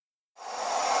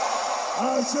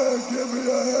I said, give me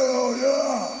a hell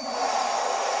yeah.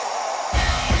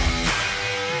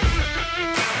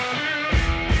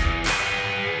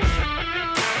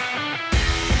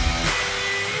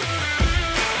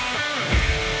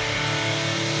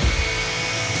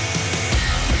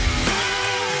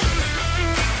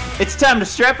 It's time to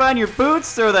strap on your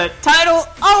boots, throw that title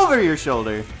over your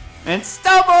shoulder, and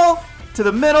stumble to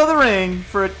the middle of the ring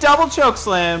for a double choke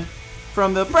slam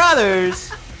from the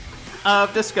Brothers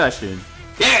of Discussion.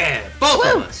 Yeah, both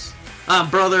of us. I'm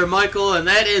Brother Michael, and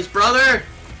that is Brother...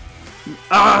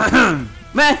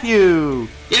 Matthew!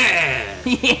 Yeah!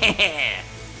 Yeah!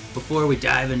 Before we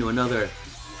dive into another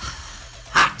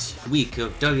hot week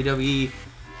of WWE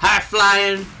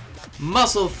high-flying,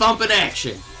 muscle-thumping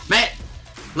action, Matt,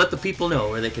 let the people know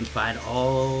where they can find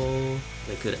all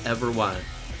they could ever want.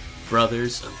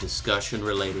 Brothers of Discussion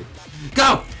related.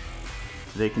 Go!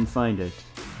 They can find it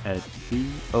at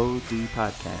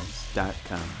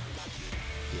bodpodcast.com.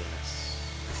 Yes.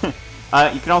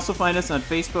 You can also find us on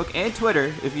Facebook and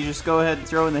Twitter if you just go ahead and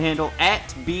throw in the handle at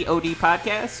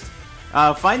BODpodcast.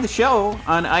 Find the show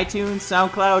on iTunes,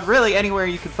 SoundCloud, really anywhere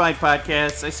you can find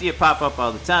podcasts. I see it pop up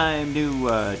all the time. New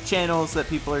channels that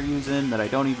people are using that I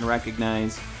don't even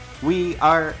recognize. We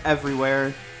are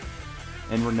everywhere,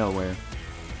 and we're nowhere.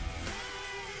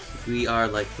 We are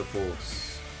like the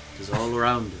Force. It is all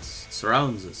around us,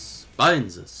 surrounds us,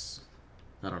 binds us.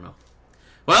 I don't know.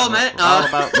 Well, Matt, We're all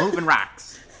about moving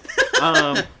rocks.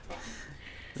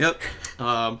 Yep.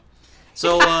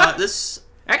 So this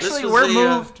Actually, this was we're the,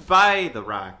 moved by the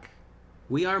rock.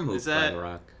 We are moved by that the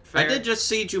Rock. fair? I did just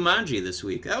see Jumanji this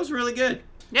week. That was really good.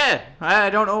 Yeah,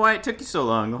 I don't know why it took you so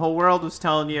long. The whole world was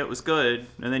telling you it was good,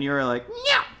 and then you were like,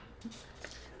 yeah.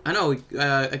 I know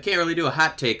I can't really do a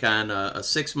hot take on a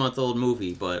 6-month-old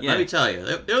movie, but Yeah. let me tell you,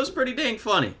 it was pretty dang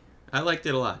funny. I liked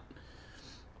it a lot.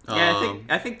 Yeah,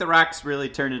 I think The Rock's really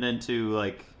turned it into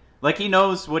like he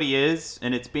knows what he is,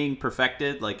 and it's being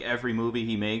perfected. Like every movie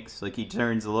he makes, like he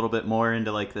turns a little bit more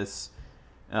into like this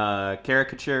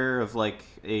caricature of like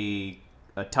a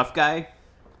tough guy,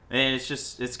 and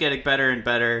it's getting better and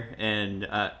better. And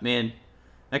man,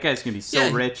 that guy's gonna be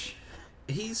so rich.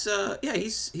 He's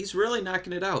really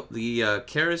knocking it out. The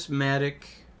charismatic,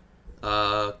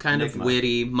 kind of Enigma.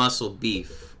 witty Muscle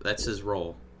Beef. That's his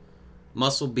role.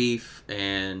 Muscle Beef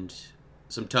and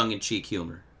some tongue-in-cheek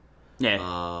humor.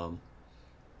 Yeah.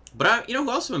 But who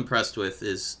else I'm impressed with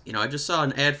is, I just saw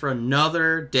an ad for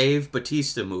another Dave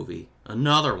Bautista movie.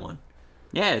 Another one.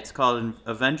 Yeah, it's called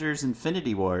Avengers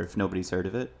Infinity War, if nobody's heard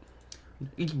of it.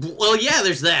 Well, yeah,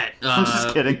 there's that. I'm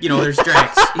just kidding. There's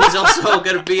Drax. He's also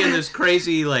going to be in this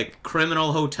crazy,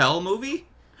 criminal hotel movie.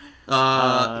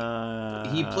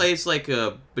 He plays,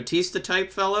 a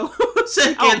Batista-type fellow.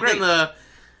 Great.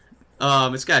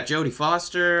 It's got Jodie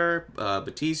Foster,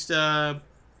 Batista...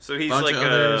 So he's bunch like of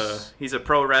others. he's a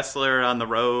pro wrestler on the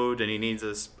road, and he needs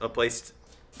a place to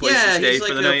Yeah, stay he's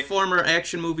for like the a night. former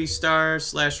action movie star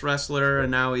 / wrestler,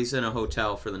 and now he's in a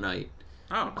hotel for the night.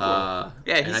 Oh, cool.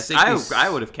 And I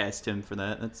would have cast him for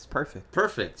that. That's perfect.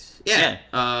 Perfect. Yeah.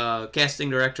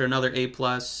 Casting director, another A+.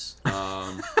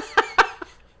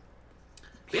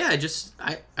 Yeah,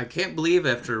 I can't believe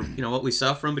after what we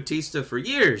saw from Batista for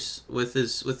years with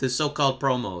his so-called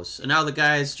promos, and now the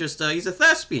guy's just he's a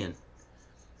thespian.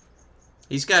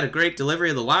 He's got a great delivery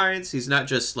of the lines. He's not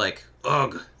just like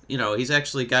ugh. He's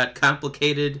actually got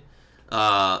complicated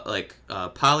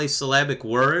polysyllabic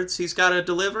words he's got to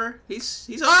deliver.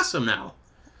 He's awesome now.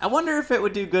 I wonder if it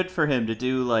would do good for him to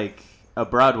do like a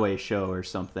Broadway show or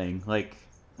something, like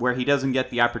where he doesn't get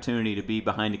the opportunity to be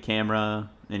behind a camera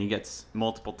and he gets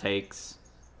multiple takes.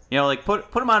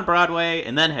 Put him on Broadway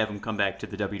and then have him come back to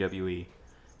the WWE.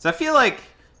 So I feel like,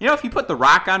 if you put The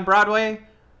Rock on Broadway,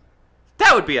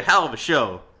 that would be a hell of a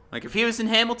show. Like if he was in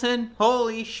Hamilton,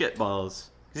 holy shitballs.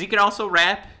 Because he can also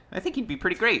rap. I think he'd be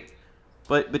pretty great.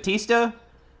 But Batista,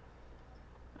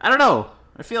 I don't know.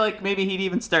 I feel like maybe he'd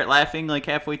even start laughing like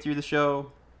halfway through the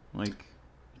show. Like,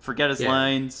 forget his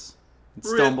lines. And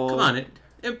stumble. Come on,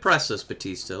 impress us,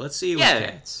 Batista. Let's see you in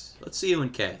Cats. Let's see you in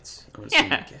Cats. I want to see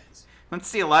you in Cats. Let's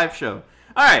see a live show.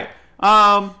 All right.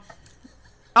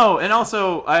 Oh, and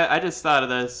also, I just thought of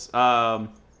this.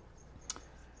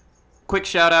 Quick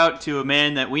shout out to a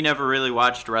man that we never really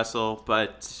watched wrestle,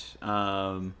 but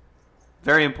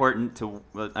very important to,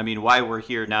 why we're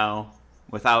here now.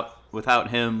 Without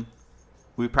him,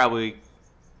 we probably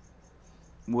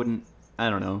wouldn't,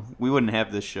 we wouldn't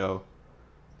have this show.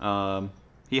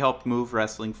 He helped move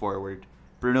wrestling forward.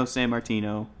 Bruno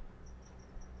Sammartino,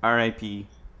 R.I.P.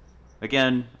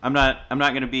 Again, I'm not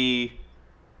going to be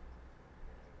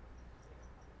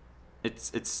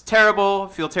it's terrible.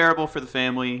 I feel terrible for the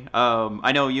family.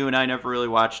 I know you and I never really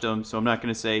watched him, so I'm not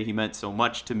going to say he meant so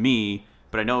much to me,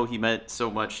 but I know he meant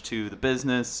so much to the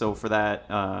business. So for that,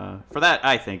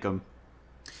 I thank him.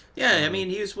 Yeah, I mean,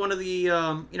 he was one of the,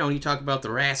 you talk about the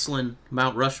wrestling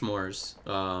Mount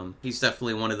Rushmores. He's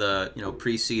definitely one of the,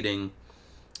 preceding,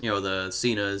 the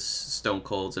Cenas, Stone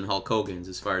Colds, and Hulk Hogan's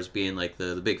as far as being like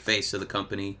the big face of the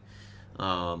company.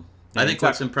 I think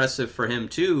what's impressive for him,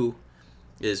 too,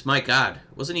 is, my God,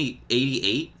 wasn't he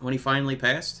 88 when he finally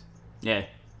passed? Yeah.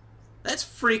 That's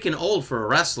freaking old for a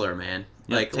wrestler, man.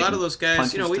 Yeah, like, a lot of those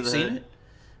guys, we've seen head. it.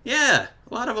 Yeah,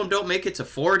 a lot of them don't make it to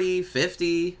 40,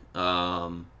 50.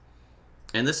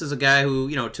 And this is a guy who,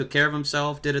 took care of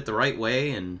himself, did it the right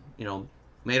way, and,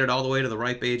 made it all the way to the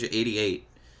ripe age of 88,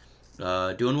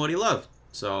 doing what he loved.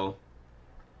 So,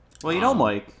 well,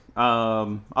 Mike,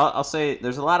 I'll say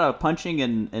there's a lot of punching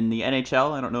in the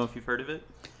NHL. I don't know if you've heard of it.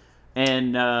 And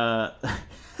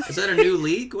is that a new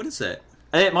league? What is that?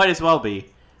 It might as well be.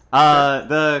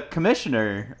 The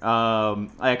commissioner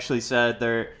actually said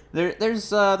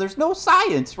there's no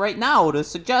science right now to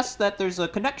suggest that there's a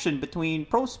connection between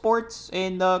pro sports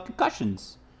and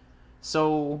concussions.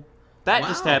 So that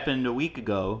just happened a week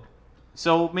ago.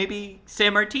 So maybe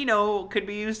San Martino could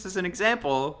be used as an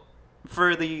example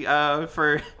for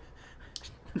for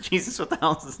Jesus, what the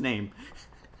hell is his name?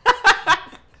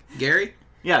 Gary?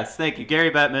 Yes, thank you, Gary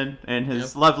Bettman and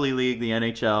his lovely league, the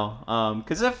NHL.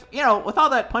 Because if with all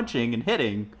that punching and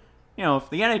hitting, if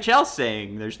the NHL's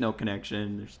saying there's no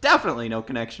connection, there's definitely no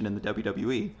connection in the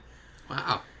WWE.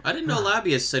 Wow, I didn't know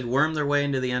lobbyists had wormed their way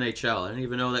into the NHL. I didn't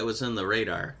even know that was in the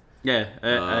radar.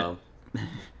 Yeah.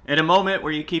 In a moment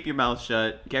where you keep your mouth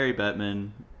shut, Gary Bettman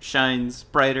shines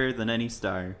brighter than any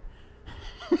star.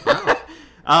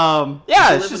 Wow.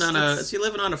 Yeah. Is he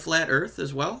living on a flat Earth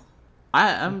as well?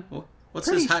 I'm. What's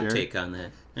his hot take on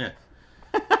that? Yeah.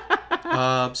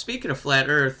 Speaking of flat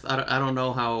Earth, I don't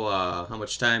know how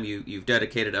much time you've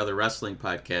dedicated to other wrestling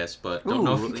podcasts, but don't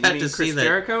know if you got to see that.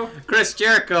 Jericho? Chris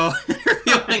Jericho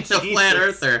interviewing the flat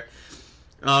Earther.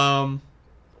 I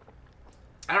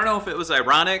don't know if it was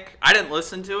ironic. I didn't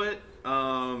listen to it.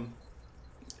 Well,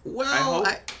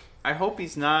 I hope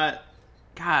he's not.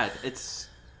 God,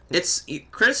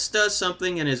 Chris does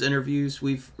something in his interviews.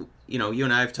 You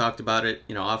and I have talked about it,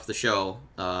 off the show.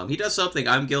 He does something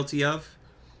I'm guilty of,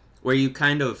 where you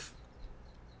kind of,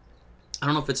 I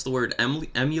don't know if it's the word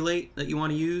emulate that you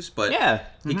want to use, but yeah,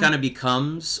 he kind of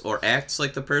becomes or acts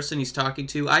like the person he's talking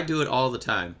to. I do it all the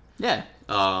time. Yeah.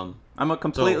 I'm a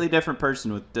completely different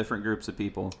person with different groups of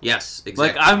people. Yes,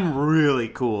 exactly. Like, I'm really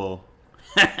cool.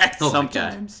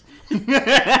 Sometimes.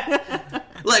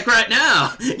 Like right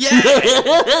now.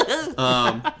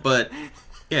 Yeah. But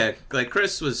yeah, like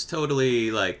Chris was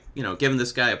totally giving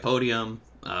this guy a podium.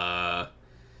 Not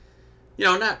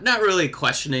really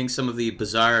questioning some of the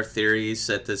bizarre theories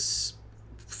that this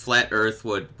flat Earth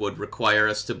would require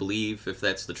us to believe, if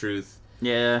that's the truth.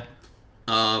 Yeah.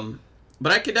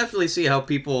 But I could definitely see how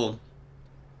people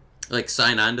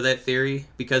sign on to that theory,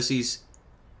 because he's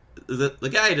the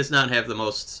guy does not have the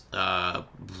most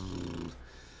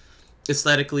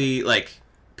aesthetically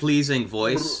pleasing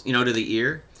voice, to the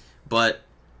ear, but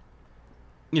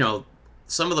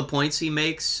some of the points he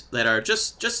makes that are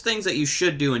just things that you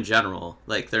should do in general,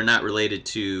 they're not related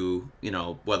to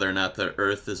whether or not the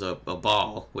Earth is a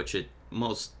ball, which it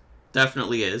most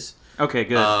definitely is. Okay,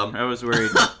 good. I was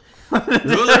worried.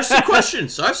 No, there's some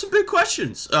questions. I have some big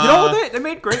questions. They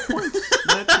made great points.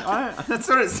 That's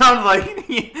what it sounded like.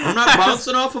 I'm not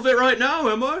bouncing off of it right now,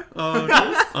 am I?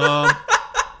 No.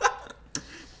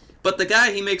 But the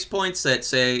guy, he makes points that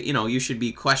say, you should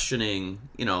be questioning,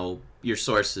 your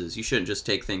sources. You shouldn't just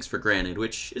take things for granted,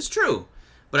 which is true.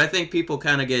 But I think people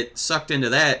kind of get sucked into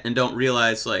that and don't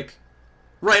realize,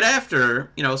 right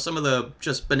after, some of the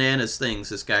just bananas things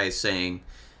this guy is saying,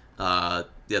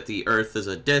 that the Earth is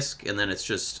a disc, and then it's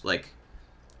just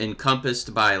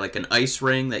encompassed by an ice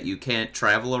ring that you can't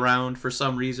travel around for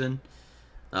some reason.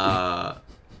 And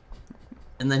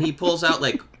then he pulls out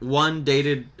one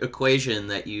dated equation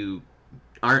that you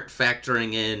aren't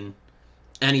factoring in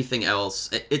anything else.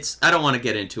 I don't want to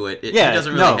get into it. He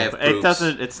doesn't really have proofs. It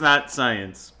doesn't. It's not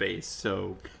science based,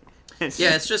 so.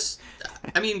 It's just.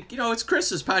 I mean, it's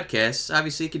Chris's podcast.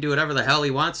 Obviously, he can do whatever the hell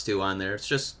he wants to on there. It's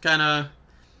just kind of.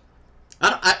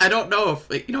 I don't know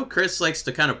if Chris likes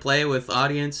to kind of play with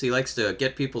audience. He likes to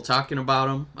get people talking about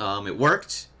him. It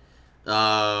worked.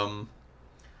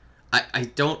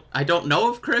 I don't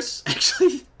know if Chris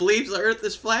actually believes the Earth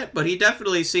is flat, but he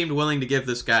definitely seemed willing to give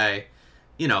this guy,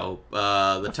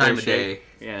 the time of day.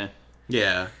 Yeah.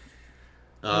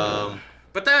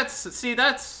 But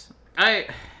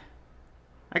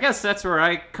I guess that's where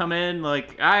I come in.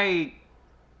 Like I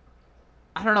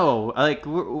don't know. Like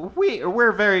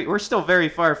we're still very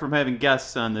far from having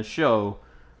guests on the show,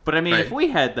 but I mean, Right. if we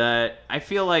had that, I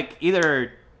feel like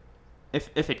either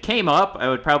if it came up, I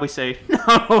would probably say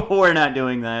no, we're not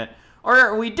doing that,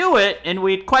 or we do it and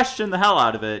we'd question the hell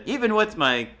out of it, even with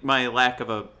my lack of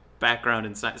a background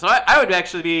in science. So I would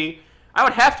I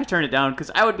would have to turn it down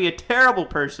because I would be a terrible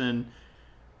person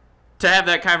to have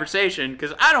that conversation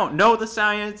because I don't know the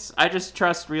science. I just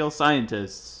trust real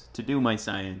scientists to do my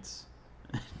science.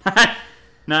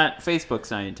 Not Facebook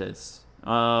scientists.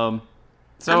 So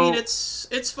I mean,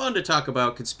 it's fun to talk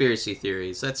about conspiracy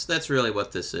theories. That's really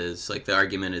what this is. Like the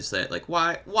argument is that like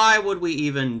why would we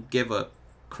even give a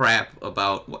crap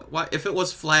about why if it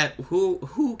was flat?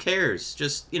 Who cares?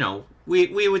 Just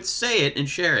we would say it and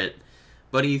share it.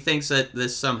 But he thinks that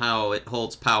this somehow it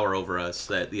holds power over us.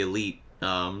 That the elite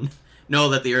know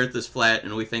that the Earth is flat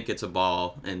and we think it's a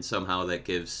ball, and somehow that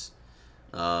gives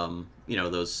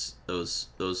those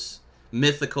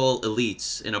mythical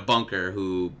elites in a bunker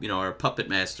who are puppet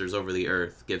masters over the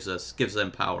Earth gives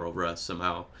them power over us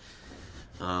somehow.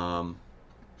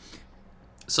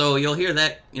 So you'll hear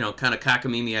that kind of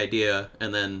cockamamie idea,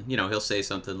 and then he'll say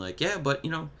something like, yeah, but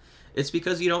it's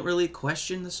because you don't really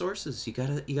question the sources. You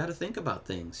gotta think about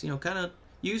things. Kind of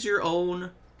use your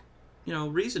own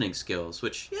reasoning skills.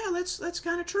 Which that's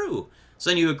kind of true. So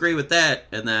then you agree with that,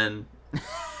 and then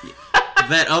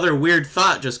that other weird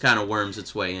thought just kind of worms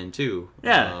its way in too.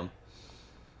 Yeah.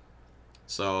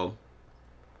 So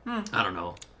I don't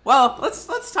know. well,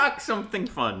 let's talk something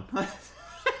fun.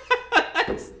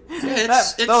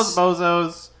 It's those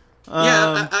bozos.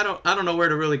 I don't know where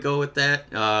to really go with that.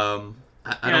 I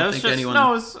don't think anyone.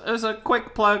 No, it was a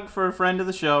quick plug for a friend of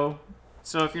the show.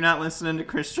 So if you're not listening to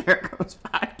Chris Jericho's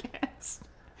podcast,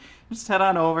 just head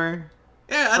on over.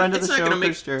 Yeah, Friend of it's the not show, gonna make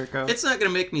Chris Jericho. it's not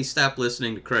gonna make me stop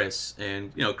listening to Chris.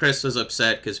 And Chris was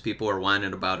upset because people were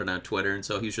whining about it on Twitter, and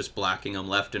so he was just blocking them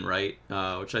left and right,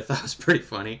 which I thought was pretty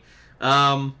funny.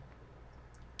 I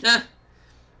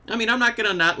mean, I'm not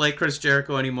gonna not like Chris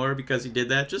Jericho anymore because he did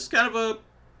that. Just kind of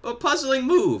a puzzling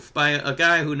move by a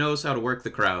guy who knows how to work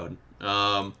the crowd.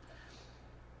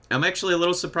 I'm actually a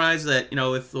little surprised that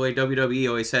with the way WWE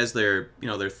always has their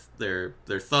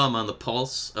their thumb on the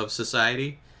pulse of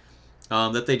society,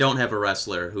 that they don't have a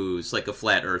wrestler who's like a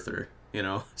flat earther,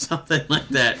 something like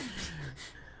that.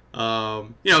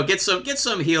 Get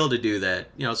some heel to do that.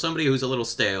 Somebody who's a little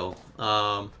stale.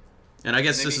 And I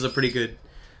guess this is a pretty good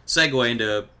segue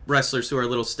into wrestlers who are a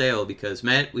little stale because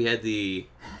Matt, we had the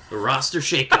roster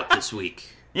shakeup this week.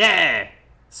 Yeah,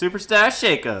 Superstar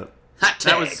Shakeup. Hot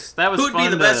tag. That was Who'd be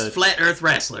fun the to- best flat Earth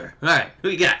wrestler? All right, who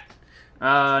you got?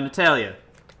 Natalia.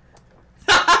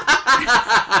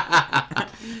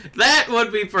 That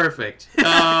would be perfect.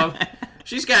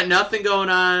 She's got nothing going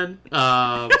on.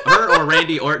 Her or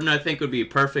Randy Orton, I think, would be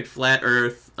perfect flat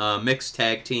Earth mixed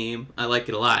tag team. I like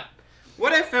it a lot.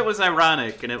 What if it was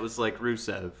ironic and it was like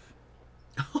Rusev?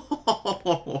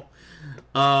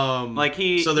 Like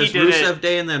So there's he did Rusev it.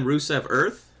 Day and then Rusev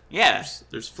Earth. Yeah.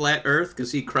 There's flat Earth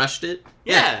because he crushed it.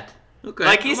 Yeah. Okay.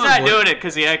 Like he's I'm on not board. doing it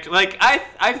because he actually like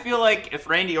I feel like if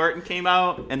Randy Orton came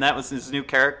out and that was his new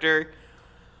character,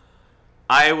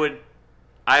 I would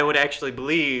actually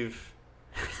believe.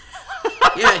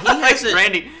 Yeah, he hasn't.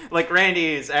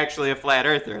 Randy is actually a flat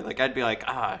earther. Like I'd be like,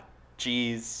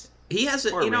 jeez. He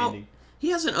hasn't. Poor Randy. He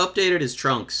hasn't updated his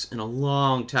trunks in a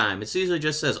long time. It usually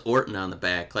just says Orton on the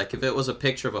back. Like if it was a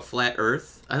picture of a flat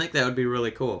Earth, I think that would be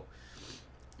really cool.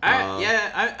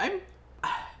 I'm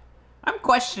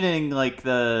questioning like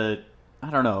the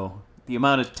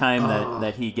amount of time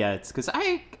that he gets because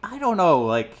I don't know,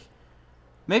 like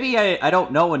maybe I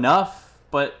don't know enough,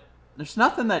 but there's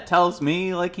nothing that tells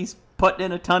me like he's putting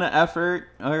in a ton of effort,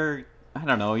 or I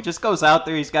don't know, he just goes out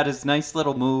there, he's got his nice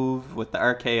little move with the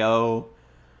RKO.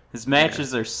 His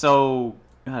matches are so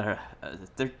they're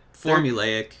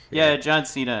Formulaic. yeah, John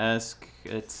Cena-esque.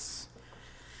 It's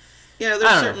Yeah, I there's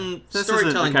don't certain know. This isn't the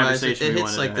storytelling wise, it conversation we hits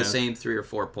wanted like to the have. same 3 or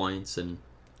 4 points, and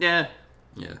yeah.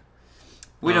 yeah.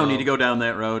 We don't need to go down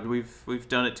that road. We've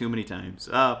done it too many times.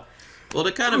 Well,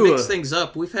 to kind of mix things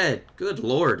up, we've had, good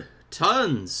lord,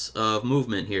 tons of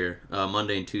movement here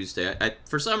Monday and Tuesday.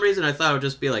 For some reason, I thought it would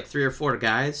just be like 3 or 4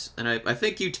 guys, and I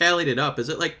think you tallied it up. Is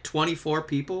it like 24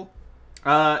 people?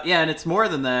 Yeah, and it's more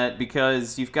than that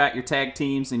because you've got your tag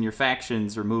teams and your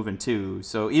factions are moving too.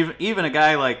 So even a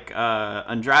guy like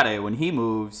Andrade, when he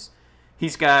moves,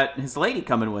 he's got his lady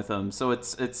coming with him. So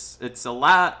it's a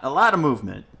lot of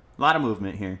movement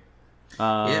here.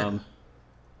 Yeah.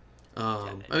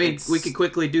 I mean, we could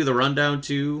quickly do the rundown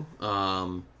too.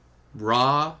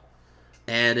 Raw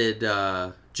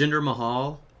added Jinder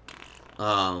Mahal,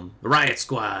 the Riot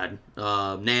Squad,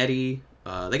 Natty.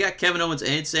 They got Kevin Owens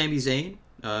and Sami Zayn.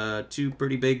 Two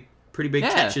pretty big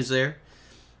catches there.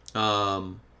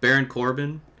 Baron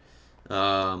Corbin.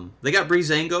 They got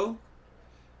Breezango.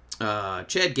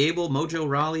 Chad Gable, Mojo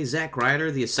Rawley, Zack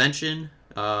Ryder, The Ascension.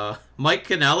 Mike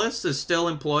Kanellis is still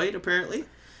employed, apparently.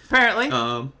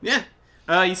 Yeah.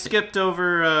 You skipped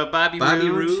over Bobby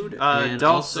Roode, and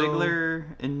Dolph also Ziggler,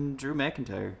 and Drew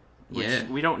McIntyre. Which Yeah.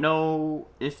 we don't know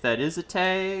if that is a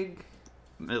tag.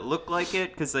 It looked like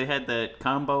it because they had that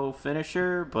combo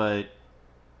finisher, but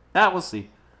we'll see.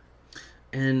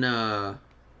 And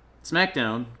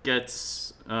SmackDown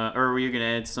gets, or were you going to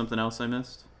add something else I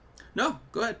missed? no,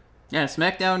 go ahead. Yeah,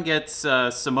 SmackDown gets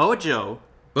Samoa Joe,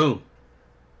 Boom.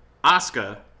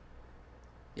 Asuka,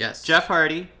 Yes. Jeff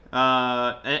Hardy,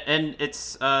 and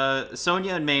it's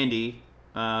Sonya and Mandy.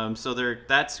 So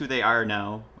that's who they are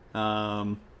now.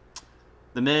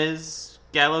 The Miz,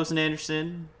 Gallows and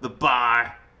Anderson, The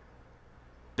Bar,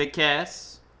 Big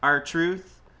Cass,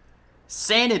 R-Truth,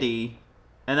 Sanity,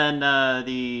 and then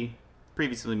the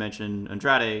previously mentioned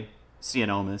Andrade Cien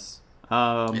Almas.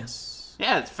 Yes.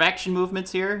 Yeah, it's faction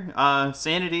movements here.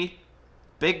 Sanity,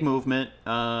 big movement.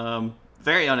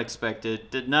 Very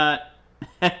unexpected. Did not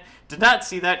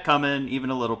see that coming even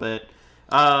a little bit.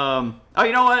 Oh,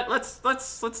 you know what?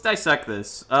 Let's dissect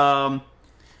this. And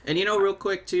real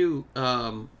quick too,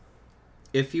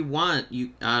 if you want,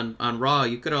 you on Raw,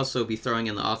 you could also be throwing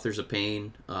in the Authors of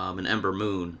Pain, and Ember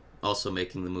Moon also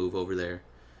making the move over there.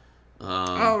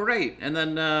 Oh, right. And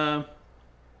then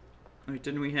wait,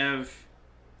 didn't we have?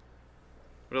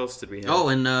 What else did we have? Oh,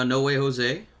 and No Way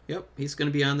Jose. Yep, he's going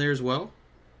to be on there as well.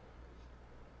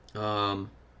 Was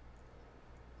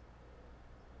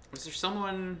there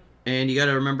someone? And you got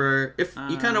to remember, if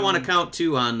you kind of want to Um, count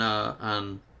too on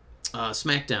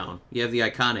SmackDown, you have the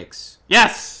Iconics.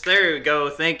 Yes, there we go.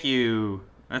 Thank you.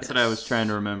 That's what I was Yes. trying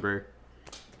to remember.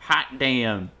 Hot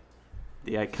damn,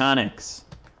 the Iconics.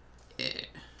 Yeah.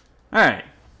 All right.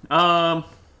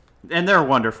 And they're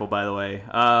wonderful, by the way.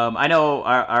 I know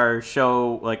our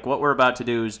show, like what we're about to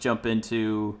do, is jump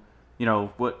into,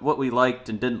 what we liked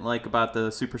and didn't like about the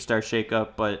Superstar shakeup,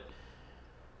 but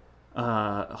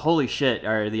holy shit,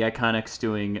 are the Iconics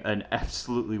doing an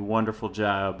absolutely wonderful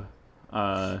job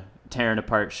tearing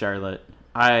apart Charlotte.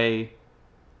 I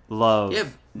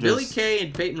love Billy Kay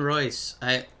and Peyton Royce.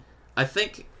 I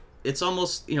think it's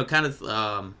almost kind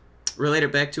of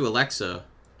related back to Alexa.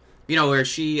 Where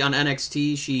she on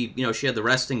NXT, she had the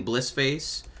resting Bliss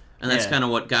face, and that's Yeah. kind of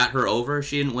what got her over.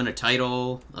 She didn't win a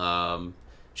title.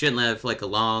 She didn't have like a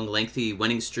long, lengthy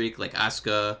winning streak like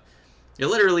Asuka. It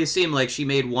literally seemed like she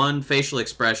made one facial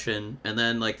expression, and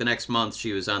then like the next month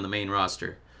she was on the main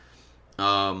roster.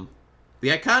 The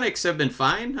Iconics have been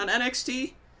fine on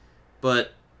NXT,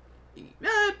 but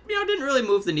didn't really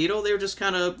move the needle. They were just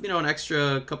kind of an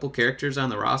extra couple characters on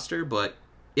the roster. But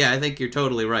yeah, I think you're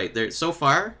totally right. They're so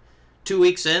far. 2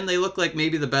 weeks in, they look like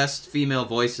maybe the best female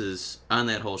voices on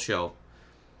that whole show.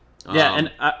 Yeah,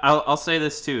 and I'll say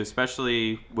this too,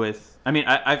 especially with... I mean,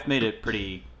 I've made it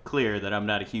pretty clear that I'm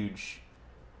not a huge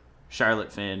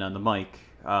Charlotte fan on the mic.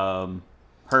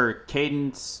 Her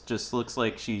cadence just looks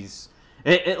like she's...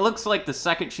 It looks like the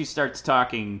second she starts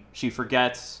talking, she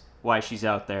forgets why she's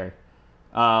out there.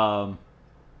 And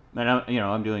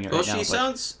I'm doing it right now.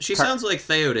 Well, she sounds like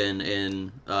Theoden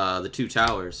in the Two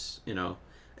Towers,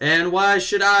 And why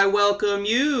should I welcome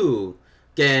you,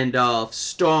 Gandalf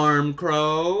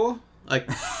Stormcrow? Like,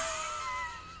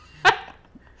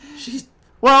 she's...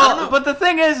 Well, but the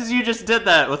thing is you just did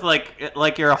that with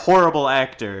like you're a horrible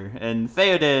actor, and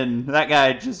Theoden, that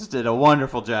guy just did a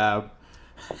wonderful job.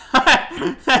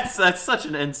 that's such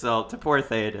an insult to poor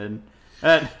Theoden.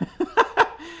 And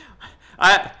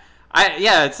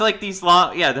it's like these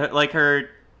long, like her,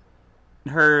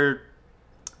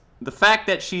 the fact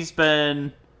that she's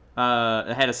been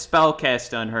had a spell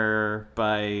cast on her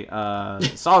by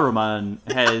Saruman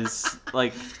has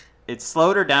like it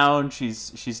slowed her down.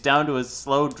 She's down to a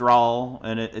slow drawl,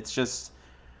 and it's just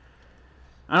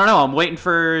I don't know. I'm waiting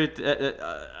for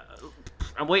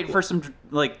some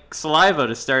like saliva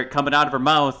to start coming out of her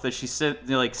mouth as she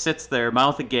sits there,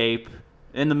 mouth agape,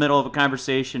 in the middle of a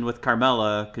conversation with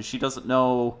Carmella because she doesn't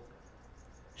know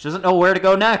where to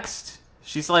go next.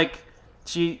 She's like.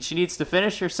 She needs to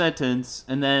finish her sentence,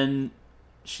 and then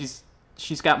she's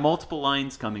got multiple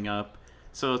lines coming up.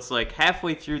 So it's like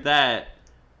halfway through that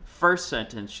first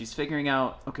sentence, she's figuring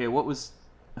out, okay, what's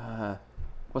the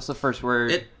first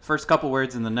word? First couple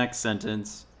words in the next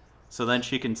sentence. So then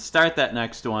she can start that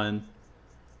next one,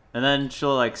 and then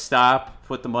she'll like stop,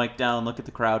 put the mic down, look at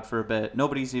the crowd for a bit.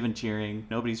 Nobody's even cheering.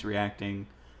 Nobody's reacting.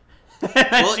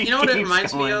 Well, She you know what it keeps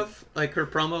reminds me going. of? Like her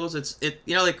promos.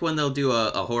 You know, like when they'll do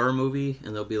a horror movie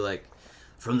and they'll be like,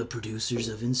 from the producers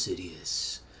of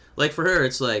Insidious. Like for her,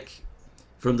 it's like,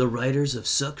 from the writers of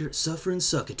Suffer and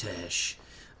Succotash,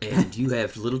 and you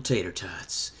have Little Tater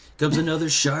Tots, comes another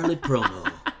Charlotte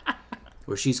promo,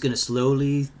 where she's going to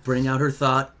slowly bring out her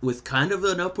thought with kind of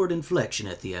an upward inflection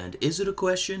at the end. Is it a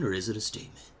question or is it a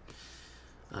statement?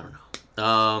 I don't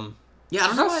know. Yeah, I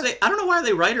don't know why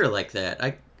they write her like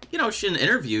that. She in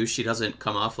interviews she doesn't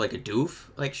come off like a doof.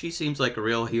 Like she seems like a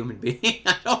real human being.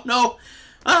 I don't know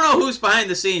who's behind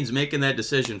the scenes making that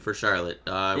decision for Charlotte.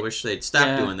 I wish they'd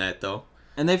stop doing that though.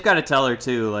 And they've got to tell her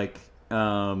too, like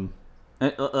her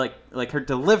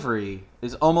delivery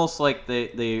is almost like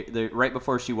they right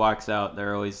before she walks out,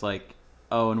 they're always like,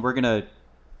 oh, and we're gonna,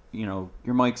 your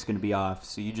mic's gonna be off,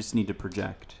 so you just need to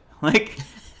project. Like,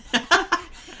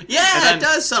 yeah, it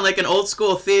does sound like an old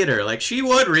school theater. Like she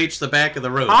would reach the back of the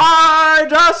room. I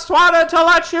just wanted to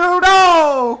let you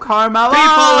know, Carmella.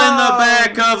 People in the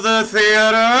back of the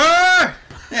theater.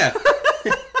 Yeah.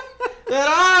 That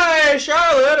I,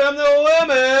 Charlotte, am the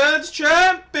women's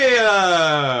champion.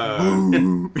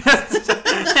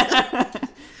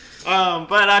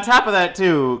 But on top of that,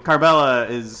 too, Carmella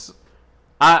is...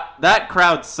 that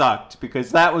crowd sucked,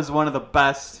 because that was one of the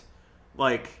best,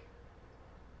 promos.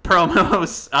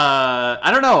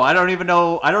 I don't know. I don't even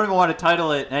want to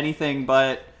title it anything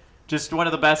but just one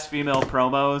of the best female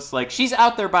promos. Like, she's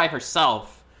out there by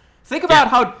herself. Think about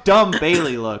how dumb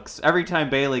Bayley looks every time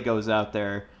Bayley goes out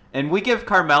there. And we give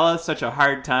Carmella such a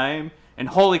hard time, and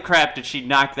holy crap, did she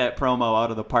knock that promo out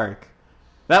of the park.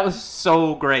 That was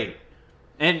so great.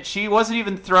 And she wasn't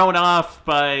even thrown off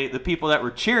by the people that were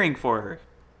cheering for her,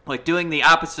 like doing the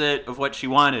opposite of what she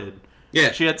wanted.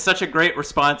 Yeah. She had such a great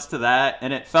response to that,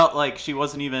 and it felt like she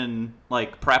wasn't even,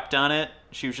 prepped on it.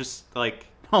 She was just like,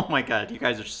 oh my god, you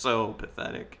guys are so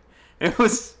pathetic. It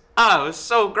was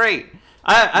so great.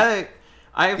 You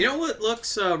know what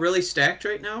looks really stacked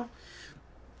right now?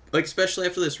 Like, especially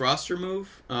after this roster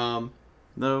move,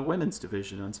 the women's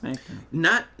division on SmackDown.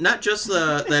 Not just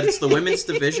that it's the women's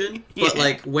division, but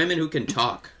like women who can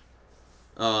talk.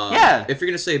 If you're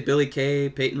gonna say Billie Kay,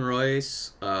 Peyton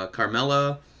Royce,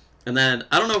 Carmella, and then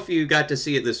I don't know if you got to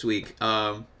see it this week,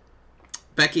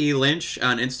 Becky Lynch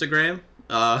on Instagram,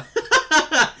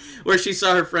 where she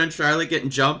saw her friend Charlotte getting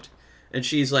jumped, and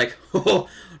she's like, "Oh,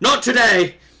 not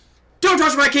today! Don't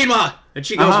touch my quinoa!" And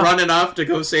she goes running off to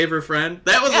go save her friend.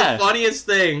 That was the funniest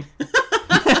thing.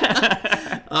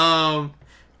 I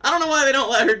don't know why they don't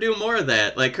let her do more of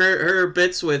that. Like, her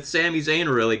bits with Sami Zayn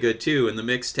are really good, too, in the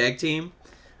mixed tag team.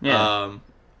 Yeah.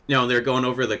 They're going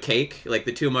over the cake, like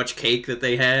the too much cake that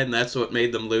they had, and that's what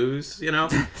made them lose, Well,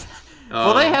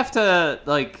 they have to,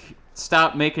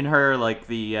 stop making her,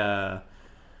 the,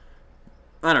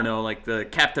 I don't know, the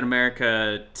Captain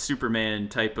America, Superman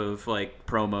type of,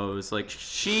 promos. Like,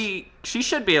 she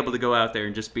should be able to go out there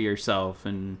and just be herself,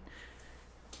 and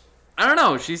I don't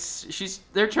know,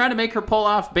 they're trying to make her pull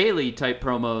off Bayley type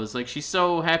promos. Like, she's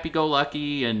so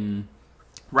happy-go-lucky and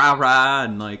rah-rah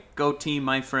and, go team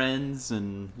my friends,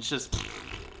 and it's just...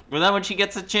 Well, then when she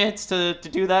gets a chance to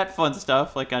do that fun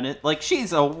stuff, on it,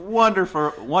 she's a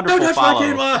wonderful Don't touch follow. my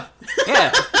quinoa!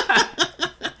 Yeah.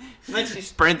 And then she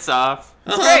sprints off.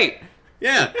 It's great.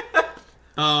 Yeah.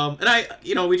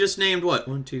 And we just named,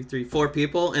 1, 2, 3, 4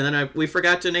 people, and then we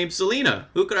forgot to name Selena,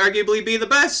 who could arguably be the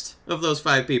best of those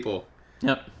 5 people.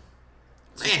 Yep.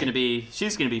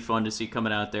 She's gonna be fun to see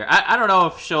coming out there. I don't know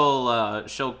if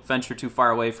she'll venture too far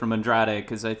away from Andrade,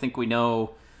 because I think we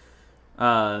know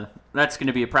that's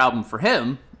gonna be a problem for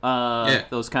him.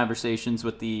 Those conversations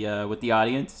with the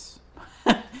audience.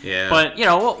 Yeah. But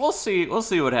we'll see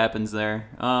what happens there.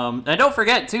 And don't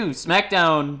forget too,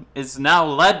 SmackDown is now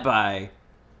led by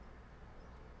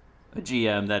a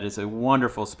GM that is a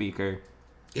wonderful speaker.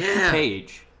 Yeah.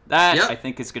 Paige. That I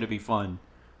think is going to be fun.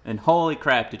 And holy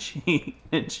crap, did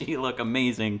she look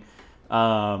amazing in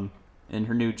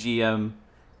her new GM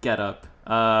getup.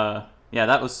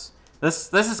 This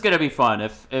is going to be fun.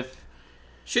 If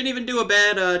shouldn't even do a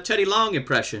bad Teddy Long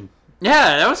impression.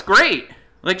 Yeah, that was great.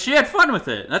 She had fun with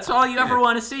it. That's all you ever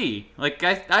want to see.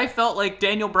 I felt like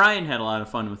Daniel Bryan had a lot of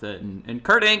fun with it, and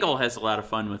Kurt Angle has a lot of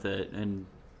fun with it, and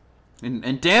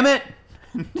damn it,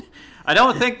 I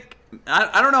don't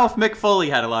know if Mick Foley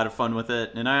had a lot of fun with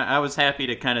it, and I was happy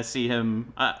to kind of see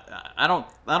him. I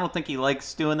don't think he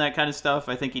likes doing that kind of stuff.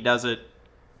 I think he does it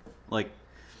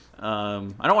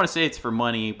I don't want to say it's for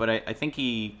money, but I think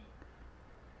he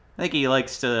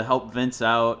likes to help Vince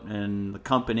out and the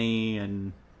company,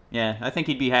 and yeah, I think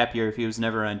he'd be happier if he was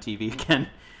never on TV again.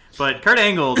 But Kurt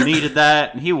Angle needed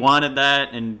that, and he wanted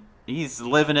that, and he's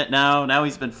living it now. Now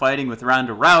he's been fighting with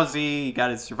Ronda Rousey. He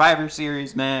got his Survivor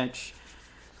Series match.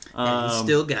 And he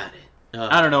still got it.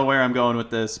 I don't know where I'm going with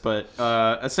this, but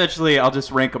essentially I'll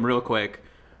just rank them real quick.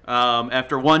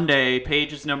 After one day,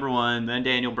 Paige is number 1, then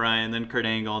Daniel Bryan, then Kurt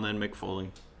Angle, and then Mick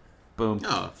Foley. Boom.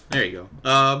 Oh, there you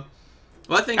go.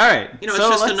 Well, I think, all right, it's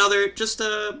so just another,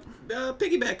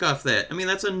 piggyback off that. I mean,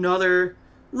 that's another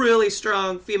really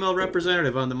strong female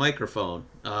representative on the microphone.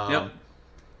 Yep.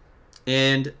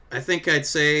 And I think I'd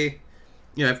say,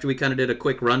 after we kind of did a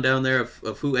quick rundown there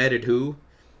of who added who,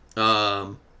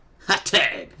 hot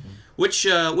tag. Which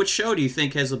show do you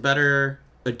think has a better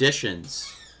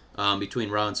additions between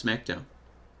Raw and SmackDown?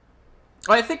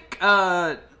 Well, I think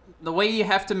the way you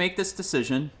have to make this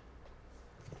decision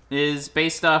is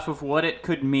based off of what it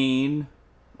could mean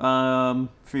for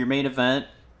your main event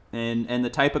and the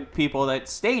type of people that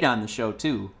stayed on the show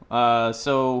too. I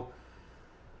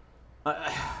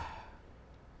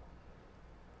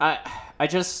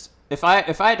just if I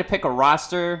had to pick a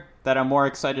roster that I'm more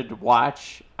excited to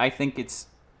watch, I think it's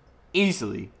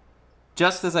easily,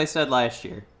 just as I said last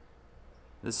year,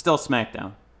 it's still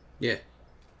SmackDown. Yeah.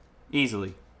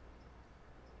 Easily.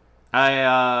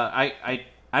 I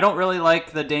don't really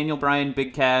like the Daniel Bryan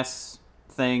Big Cass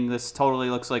thing. This totally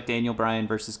looks like Daniel Bryan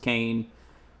versus Kane.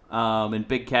 And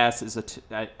Big Cass is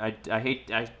I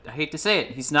hate to say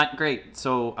it, he's not great.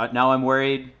 So now I'm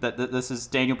worried that this is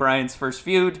Daniel Bryan's first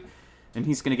feud, and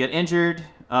he's gonna get injured.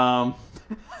 And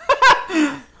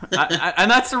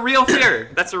that's a real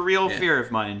fear. That's a real fear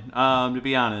of mine, to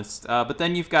be honest. But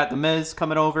then you've got The Miz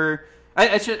coming over.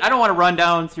 I don't want to run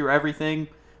down through everything,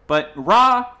 but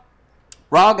Raw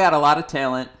got a lot of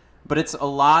talent, but it's a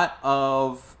lot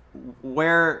of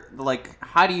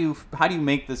how do you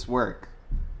make this work?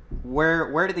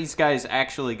 Where do these guys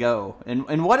actually go?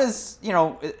 And what is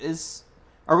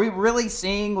are we really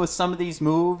seeing with some of these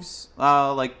moves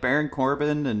like Baron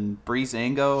Corbin and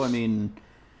Breezango? I mean,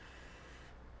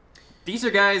 these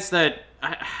are guys that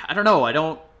I don't know.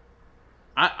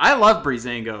 I love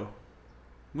Breezango.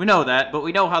 We know that, but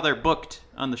we know how they're booked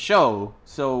on the show,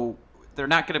 so they're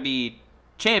not going to be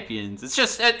champions. It's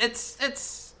just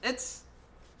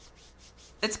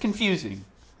it's confusing.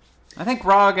 I think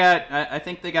Raw I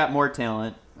think they got more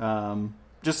talent.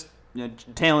 Just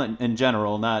talent in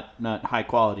general, not high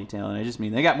quality talent. I just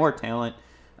mean they got more talent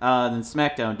than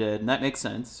SmackDown did, and that makes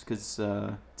sense because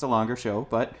it's a longer show.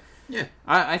 But yeah,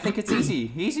 I think it's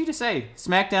easy to say.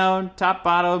 SmackDown, top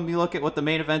bottom. You look at what the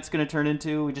main event's going to turn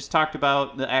into. We just talked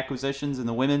about the acquisitions in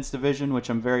the women's division, which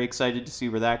I'm very excited to see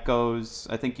where that goes.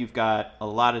 I think you've got a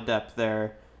lot of depth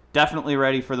there. Definitely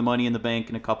ready for the Money in the Bank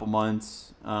in a couple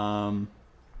months.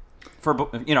 For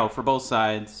both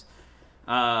sides.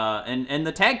 And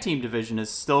the tag team division is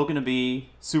still going to be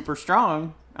super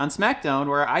strong on SmackDown,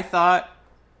 where I thought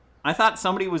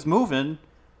somebody was moving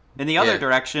in the other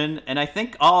direction, and I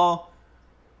think all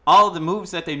of the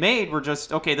moves that they made were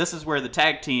just, okay, this is where the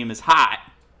tag team is hot.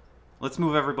 Let's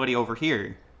move everybody over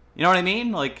here. You know what I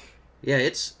mean? Yeah,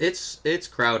 it's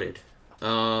crowded.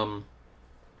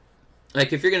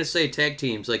 If you're gonna say tag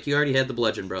teams, you already had the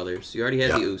Bludgeon Brothers, you already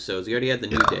had the Usos, you already had the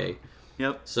New Day.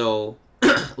 Yep. So,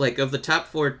 of the top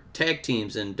 4 tag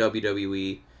teams in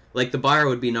WWE, the Bar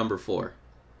would be number 4.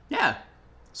 Yeah.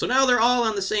 So now they're all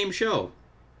on the same show,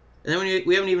 and then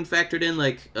we haven't even factored in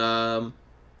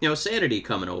Sanity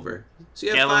coming over. So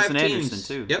you have Gallows 5 and teams.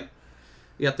 Anderson too. Yep.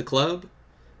 You got the Club.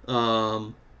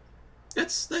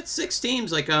 That's 6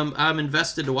 teams. I'm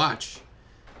invested to watch.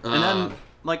 And then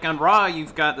on Raw,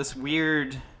 you've got this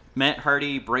weird Matt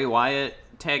Hardy, Bray Wyatt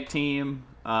tag team.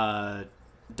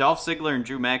 Dolph Ziggler and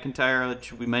Drew McIntyre,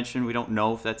 which we mentioned, we don't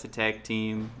know if that's a tag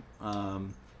team.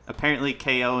 Apparently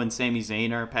KO and Sami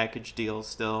Zayn are a package deal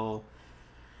still.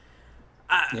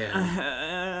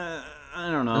 I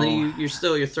don't know. And then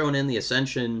you're throwing in the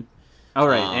Ascension. Oh,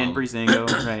 right, and Breezango,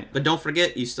 right. But don't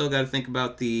forget, you still got to think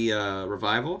about the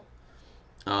Revival.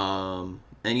 And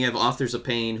you have Authors of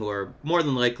Pain, who are more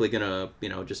than likely going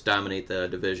to, just dominate the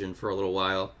division for a little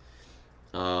while.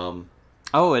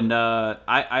 And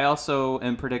I also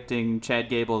am predicting Chad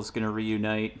Gable is going to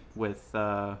reunite with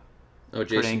Kurt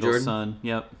Jason Angle's Jordan? son.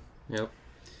 Yep.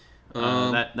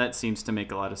 That seems to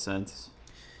make a lot of sense.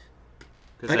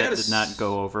 Because that did not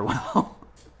go over well.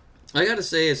 I gotta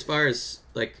say, as far as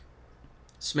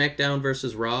SmackDown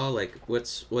versus Raw,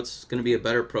 what's going to be a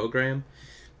better program?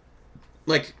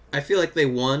 I feel like they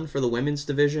won for the women's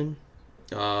division.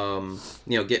 Getting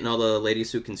all the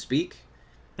ladies who can speak.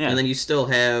 Yeah. And then you still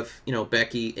have,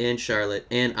 Becky and Charlotte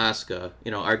and Asuka,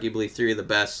 arguably 3 of the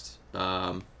best,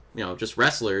 just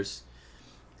wrestlers.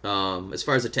 As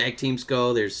far as the tag teams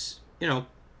go, there's,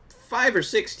 5 or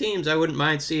 6 teams I wouldn't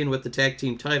mind seeing with the tag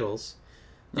team titles.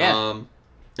 Yeah.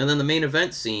 And then the main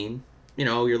event scene,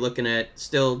 you're looking at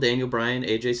still Daniel Bryan,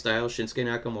 AJ Styles, Shinsuke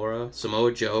Nakamura,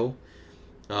 Samoa Joe.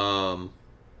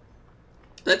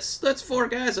 That's 4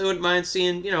 guys I wouldn't mind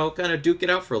seeing, kind of duke it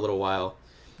out for a little while.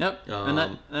 Yep.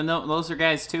 And those are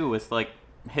guys too with like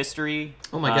history.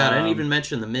 Oh my god, I didn't even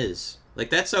mention The Miz. Like,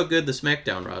 that's how good the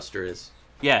SmackDown roster is.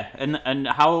 Yeah, and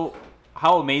how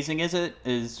amazing is it?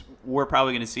 Is we're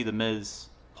probably going to see The Miz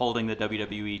holding the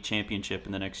WWE Championship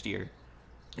in the next year.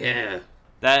 Yeah.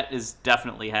 That is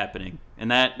definitely happening,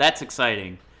 and that's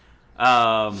exciting.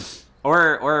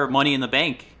 Or Money in the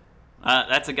Bank.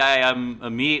 That's a guy I'm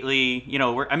immediately.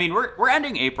 We're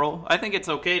ending April. I think it's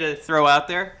okay to throw out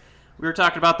there. We were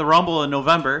talking about the Rumble in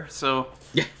November, so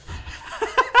yeah.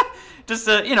 Just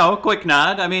a quick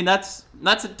nod. I mean, that's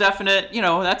a definite.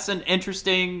 That's an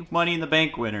interesting Money in the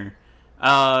Bank winner.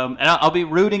 And I'll be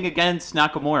rooting against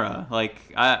Nakamura.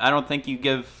 Like, I don't think you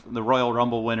give the Royal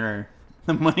Rumble winner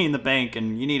the Money in the Bank,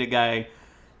 and you need a guy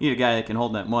that can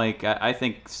hold that mic. I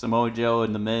think Samoa Joe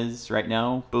and The Miz right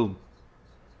now, boom,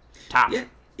 top. Yeah.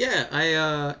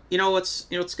 What's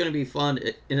going to be fun,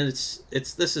 and this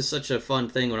is such a fun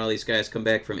thing when all these guys come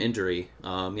back from injury.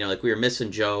 Like we were missing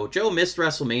Joe. Joe missed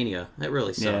WrestleMania. That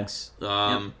really sucks.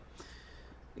 Yeah.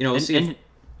 Go ahead.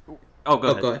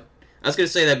 I was going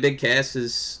to say that Big Cass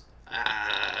is,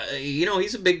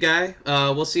 he's a big guy.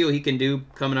 We'll see what he can do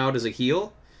coming out as a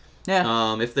heel.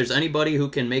 Yeah. If there's anybody who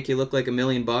can make you look like $1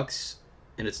 million,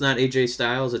 and it's not AJ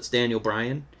Styles, it's Daniel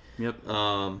Bryan. Yep.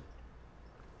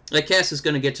 Like, Cass is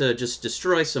going to get to just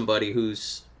destroy somebody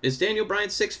is Daniel Bryan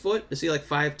 6 foot? Is he like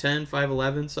 5'10",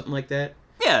 5'11", something like that?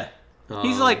 Yeah.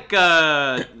 He's like,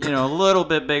 a little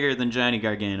bit bigger than Johnny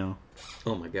Gargano.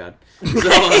 Oh my god. If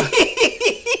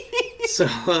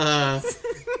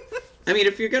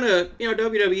you're going to,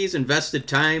 WWE's invested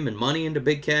time and money into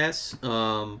Big Cass,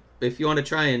 if you want to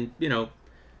try and,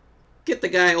 get the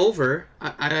guy over,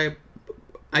 I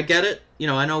get it.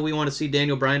 I know we want to see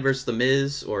Daniel Bryan versus The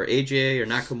Miz or AJ or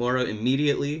Nakamura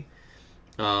immediately.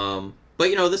 But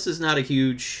this is not a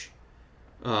huge,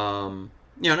 not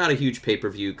a huge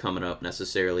pay-per-view coming up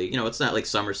necessarily. It's not like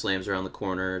SummerSlam's around the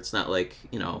corner. It's not like,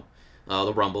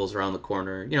 the Rumble's around the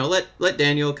corner. Let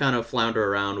Daniel kind of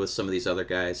flounder around with some of these other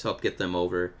guys, help get them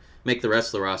over, make the rest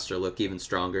of the roster look even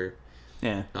stronger.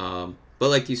 Yeah. But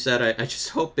like you said, I just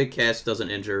hope Big Cass doesn't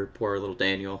injure poor little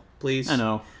Daniel. Please. I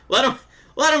know. Let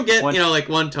him get,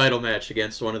 one title match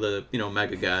against one of the,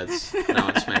 mega gods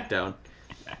on SmackDown.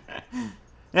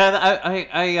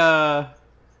 Yeah,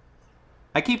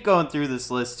 I keep going through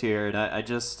this list here, and I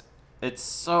just, it's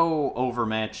so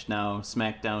overmatched now,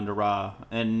 SmackDown to Raw.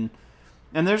 And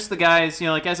there's the guys,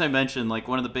 like as I mentioned, like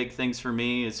one of the big things for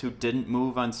me is who didn't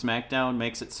move on SmackDown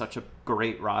makes it such a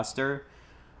great roster.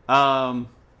 And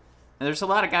there's a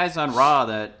lot of guys on Raw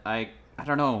that I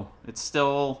don't know, it's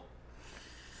still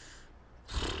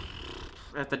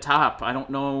at the top. I don't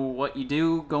know what you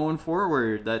do going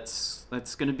forward. That's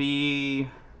going to be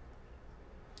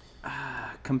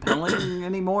compelling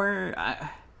anymore.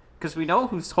 Because we know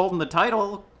who's holding the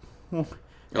title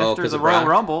after the Royal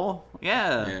Rumble.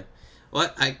 Yeah.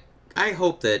 Well, I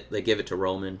hope that they give it to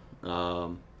Roman.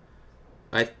 I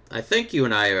think you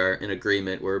and I are in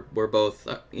agreement. We're both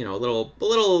a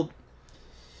little.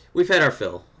 We've had our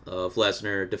fill of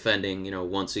Lesnar defending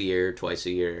once a year, twice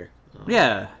a year.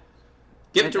 Yeah.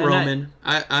 Give it to Roman.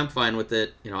 I'm fine with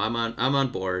it. I'm on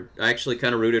board. I actually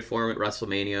kind of rooted for him at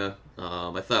WrestleMania.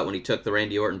 I thought when he took the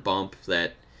Randy Orton bump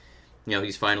that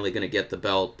he's finally going to get the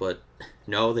belt, but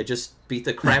no, they just beat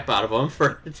the crap out of him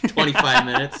for 25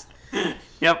 minutes.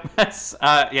 Yep. That's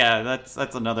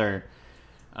another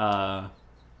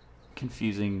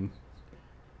confusing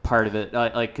part of it.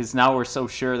 Because now we're so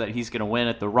sure that he's going to win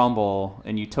at the Rumble,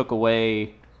 and you took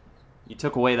away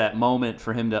that moment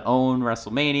for him to own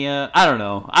WrestleMania. I don't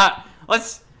know.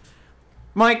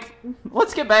 Mike,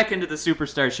 let's get back into the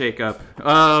Superstar shakeup.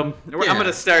 I'm going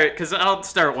to start, because I'll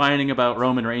start whining about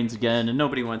Roman Reigns again, and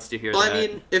nobody wants to hear that. Well, I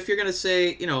mean, if you're going to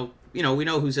say, we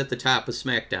know who's at the top of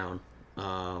SmackDown.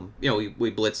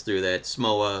 We blitzed through that.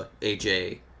 Samoa,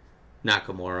 AJ,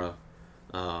 Nakamura,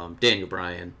 Daniel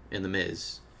Bryan, and The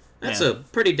Miz. That's a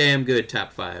pretty damn good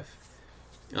top 5.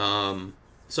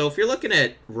 So if you're looking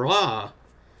at Raw,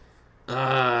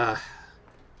 I'd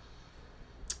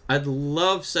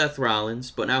love Seth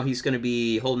Rollins, but now he's going to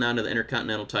be holding on to the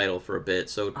Intercontinental title for a bit.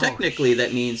 So technically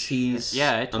that means he's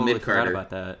I totally a mid-carder. forgot about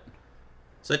that.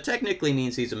 So that technically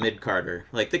means he's a mid-carder,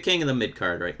 like the king of the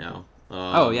mid-card right now.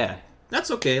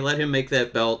 That's okay. Let him make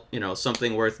that belt,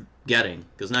 something worth getting,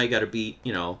 because now you got to beat,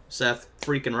 Seth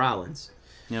freaking Rollins.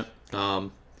 Yep.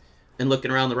 And and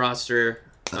looking around the roster,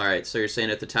 all right, so you're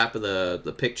saying at the top of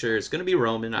the picture is going to be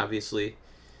Roman, obviously.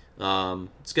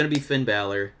 It's going to be Finn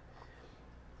Balor.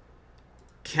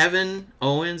 Kevin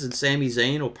Owens and Sami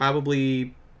Zayn will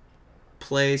probably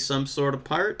play some sort of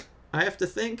part, I have to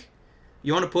think.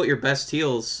 You want to put your best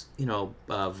heels,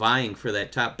 vying for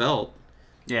that top belt.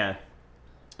 Yeah.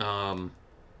 And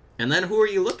then who are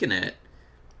you looking at?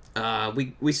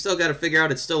 We still got to figure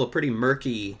out. It's still a pretty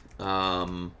murky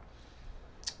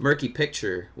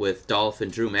picture with Dolph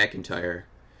and Drew McIntyre.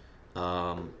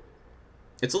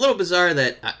 It's a little bizarre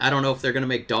that I don't know if they're going to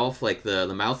make Dolph like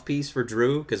the mouthpiece for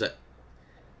Drew, because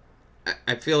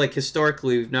I feel like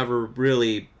historically we've never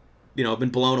really, been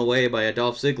blown away by a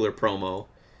Dolph Ziggler promo.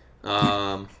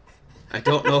 I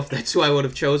don't know if that's who I would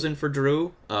have chosen for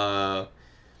Drew.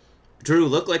 Drew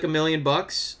looked like $1 million,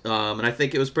 and I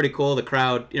think it was pretty cool. The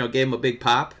crowd, gave him a big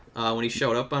pop when he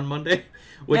showed up on Monday,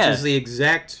 which is the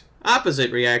exact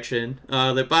opposite reaction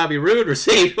that Bobby Roode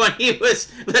received when he was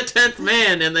the 10th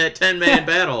man in that 10-man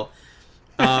battle.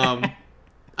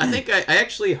 I think I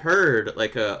actually heard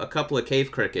like a couple of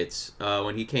cave crickets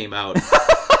when he came out.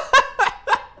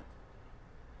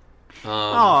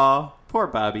 Aw, poor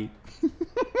Bobby.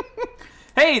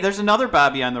 Hey, there's another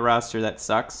Bobby on the roster that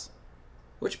sucks.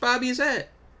 Which Bobby is that?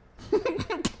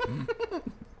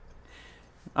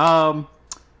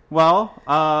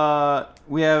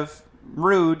 We have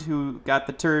Rude, who got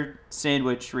the turd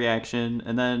sandwich reaction,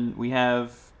 and then we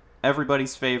have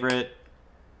everybody's favorite,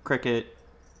 Cricket.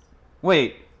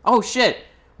 Wait. Oh, shit.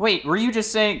 Wait,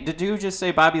 did you just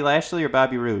say Bobby Lashley or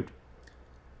Bobby Roode?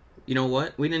 You know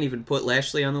what? We didn't even put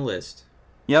Lashley on the list.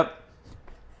 Yep.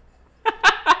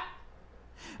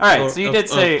 All right, so you did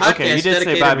say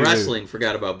Bobby Wrestling Roode.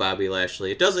 Forgot about Bobby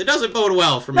Lashley. It doesn't bode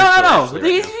well for Mr. No. Lashley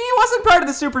right He wasn't part of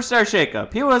the Superstar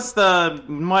Shakeup. He was the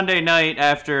Monday night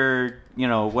after,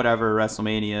 whatever,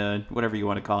 WrestleMania, whatever you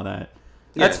want to call that.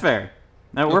 That's fair.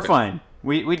 No, we're fine.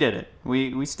 We did it.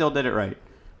 We still did it right.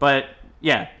 But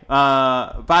yeah,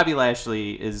 Bobby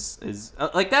Lashley is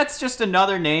like, that's just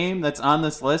another name that's on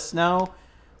this list now,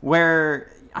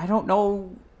 where I don't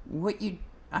know what you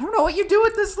do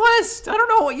with this list. I don't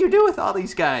know what you do with all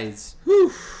these guys.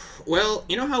 Whew. Well,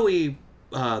 you know how we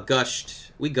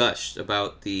gushed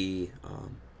about the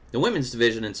women's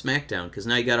division in SmackDown, because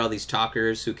now you got all these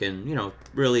talkers who can,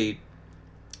 really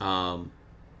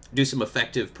do some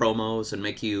effective promos and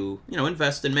make you,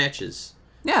 invest in matches,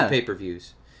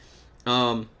 pay-per-views.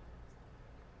 It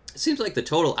seems like the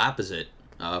total opposite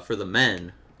for the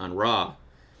men on Raw.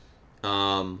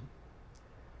 You're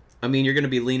going to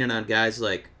be leaning on guys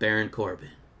like Baron Corbin.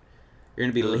 You're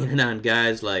going to be leaning on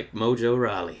guys like Mojo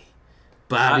Rawley,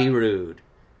 Bobby Roode,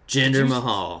 Jinder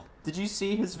Mahal. Did you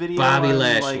see his video Bobby on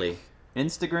Lashley.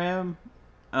 Instagram?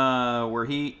 Where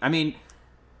you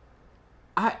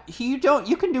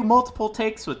can do multiple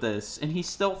takes with this, and he's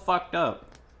still fucked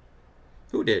up.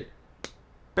 Who did?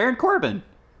 Baron Corbin.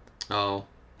 Oh.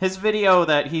 His video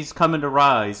that he's coming to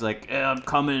Raw, he's like, I'm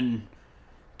coming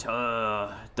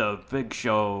to the big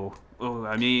show.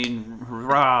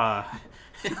 Raw.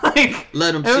 Like,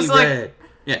 let him see red.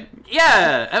 Yeah.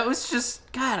 Yeah, it was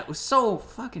just, God, it was so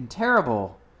fucking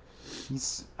terrible.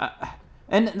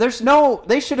 And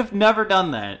they should have never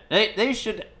done that. They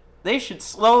should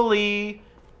slowly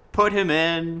put him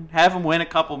in, have him win a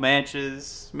couple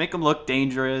matches, make him look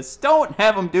dangerous. Don't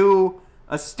have him do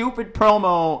a stupid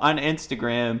promo on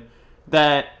Instagram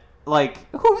that, like,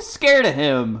 who's scared of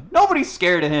him? Nobody's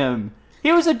scared of him.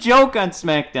 He was a joke on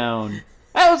SmackDown.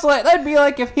 That'd be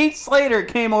like if Heath Slater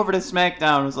came over to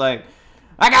SmackDown and was like,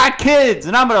 I got kids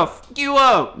and I'm gonna fuck you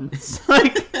up. It's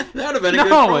like, that would have been a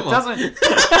good promo. No, it doesn't.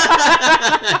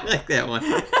 I like that one.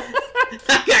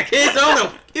 I got kids, I'm gonna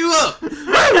fuck you up.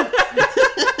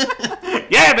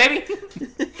 Yeah, baby.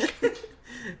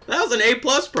 That was an A+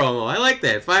 promo. I like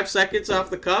that. 5 seconds off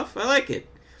the cuff. I like it.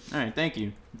 All right, thank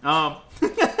you. But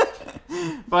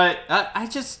I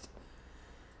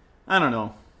don't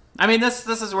know. This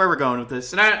is where we're going with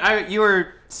this. And you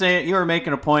were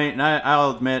making a point, and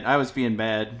I'll admit I was being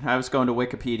bad. I was going to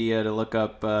Wikipedia to look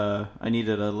up. I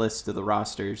needed a list of the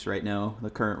rosters right now, the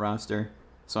current roster,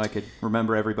 so I could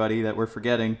remember everybody that we're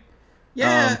forgetting.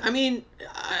 Yeah, who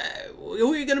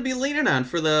are you going to be leaning on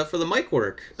for the mic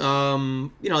work?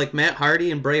 Like Matt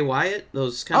Hardy and Bray Wyatt,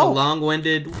 those kind of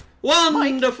long-winded,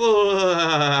 wonderful.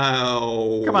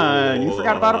 Come on, you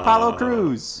forgot about Apollo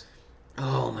Crews.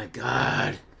 Oh my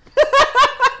God.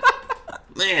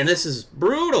 Man, this is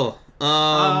brutal.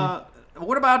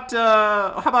 What about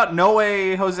how about No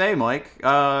Way Jose, Mike?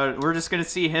 We're just gonna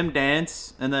see him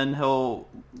dance, and then he'll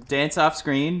dance off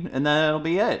screen, and then that'll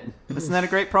be it. Isn't that a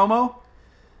great promo?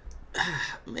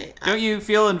 Man, Don't you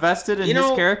feel invested in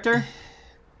his character?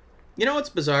 You know what's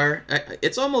bizarre?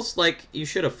 It's almost like you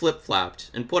should have flip-flopped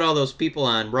and put all those people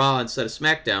on Raw instead of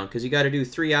SmackDown, because you got to do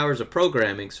 3 hours of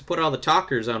programming. So put all the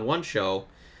talkers on one show,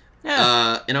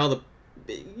 and all the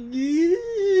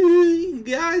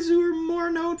guys who are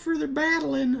more known for their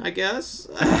battling, I guess.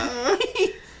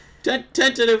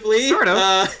 Tentatively. Sort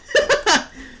of.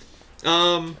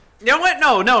 You know what?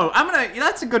 No.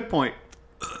 That's a good point.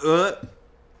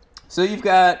 So you've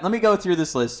got. Let me go through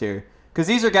this list here, because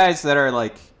these are guys that are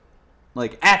like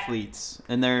athletes,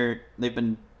 and they've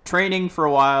been training for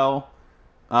a while.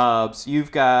 So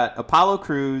you've got Apollo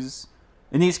Crews,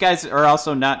 and these guys are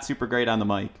also not super great on the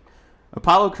mic.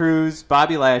 Apollo Crews,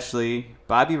 Bobby Lashley,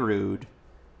 Bobby Roode,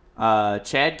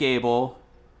 Chad Gable.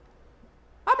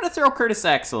 I'm gonna throw Curtis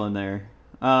Axel in there.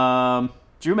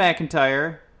 Drew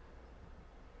McIntyre.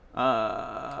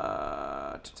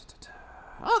 I'll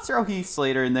throw Heath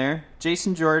Slater in there.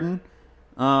 Jason Jordan.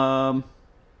 You want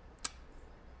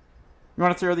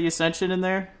to throw the Ascension in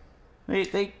there?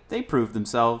 They proved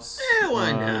themselves. Yeah,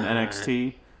 why not? In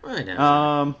NXT. Why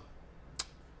not?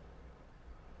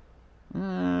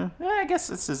 I guess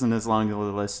this isn't as long of a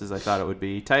list as I thought it would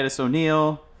be. Titus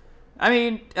O'Neil. I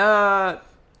mean, yeah,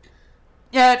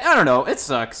 I don't know. It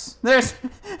sucks. There's.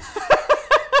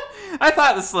 I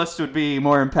thought this list would be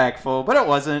more impactful, but it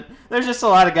wasn't. There's just a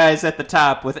lot of guys at the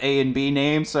top with A and B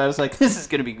names, so I was like, this is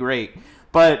going to be great.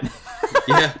 But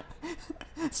yeah,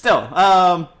 still,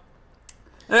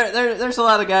 there's a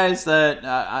lot of guys that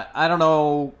I don't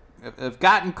know have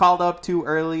gotten called up too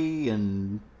early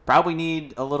and probably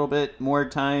need a little bit more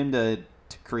time to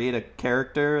create a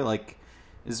character. Like,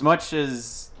 as much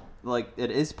as like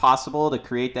it is possible to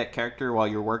create that character while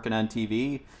you're working on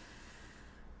TV,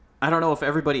 I don't know if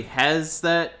everybody has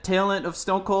that talent of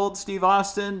Stone Cold Steve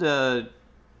Austin to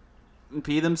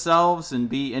be themselves and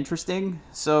be interesting.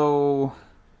 So,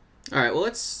 all right. Well,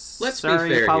 let's sorry,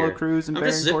 be fair Apollo here. Crews and I'm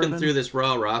Baron just zipping Corbin. through this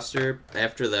Raw roster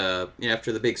after the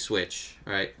big switch.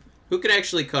 All right, who can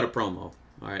actually cut a promo?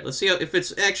 All right, let's see if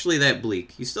it's actually that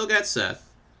bleak. You still got Seth,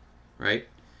 right?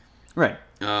 Right.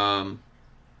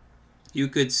 You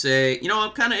could say,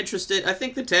 I'm kind of interested. I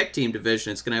think the tag team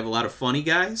division is going to have a lot of funny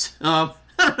guys. I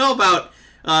don't know about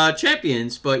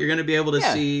champions, but you're going to be able to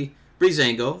see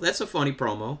Breezango. That's a funny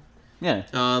promo. Yeah.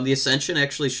 The Ascension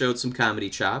actually showed some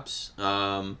comedy chops.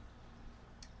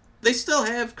 They still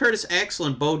have Curtis Axel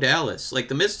and Bo Dallas. Like,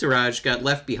 the Miztourage got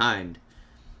left behind.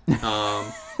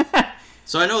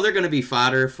 So I know they're going to be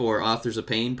fodder for Authors of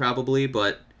Pain, probably,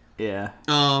 but yeah.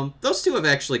 Those two have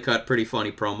actually cut pretty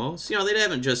funny promos. They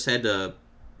haven't just had to,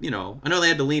 I know they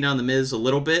had to lean on The Miz a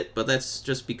little bit, but that's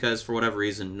just because, for whatever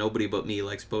reason, nobody but me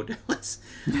likes Bo Dallas.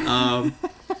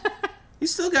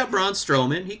 He's still got Braun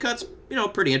Strowman. He cuts,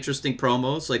 pretty interesting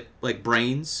promos, like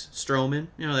Brains Strowman.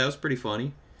 That was pretty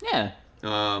funny. Yeah.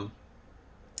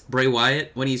 Bray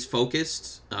Wyatt, when he's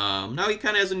focused. Now he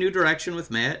kind of has a new direction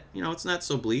with Matt. It's not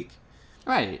so bleak.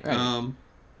 Right.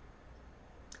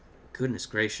 Goodness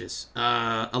gracious.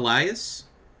 Elias,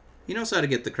 he knows how to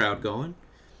get the crowd going.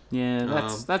 Yeah,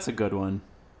 that's a good one.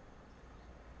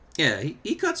 Yeah,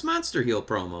 he cuts monster heel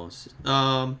promos.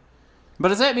 But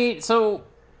does that mean so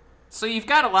you've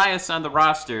got Elias on the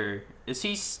roster? Is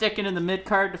he sticking in the mid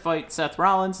card to fight Seth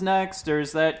Rollins next, or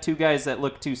is that two guys that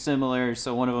look too similar,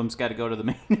 so one of them's got to go to the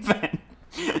main event?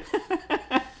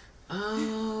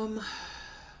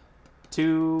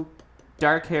 Two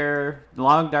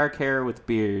long dark hair with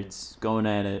beards going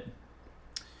at it.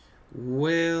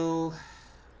 Well,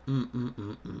 I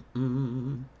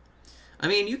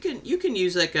mean, you can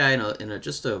use that guy in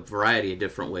just a variety of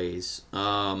different ways.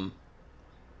 I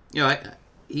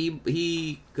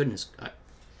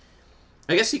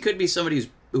guess he could be somebody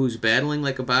who's battling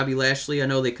like a Bobby Lashley. I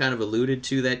know they kind of alluded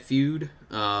to that feud.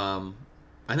 I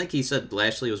think he said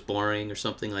Lashley was boring or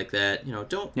something like that.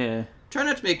 Try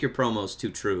not to make your promos too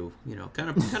true. Kind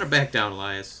of back down,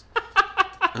 Elias.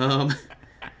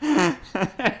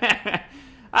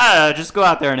 Just go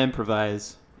out there and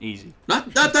improvise. Easy.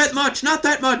 Not that much. Not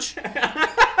that much.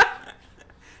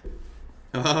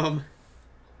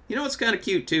 It's kind of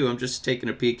cute too. I'm just taking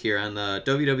a peek here on the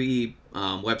WWE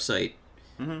website.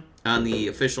 Mm-hmm. On the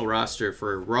official roster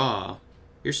for Raw.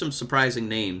 Here's some surprising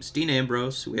names: Dean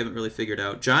Ambrose, who we haven't really figured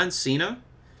out. John Cena,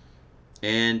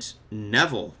 and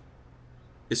Neville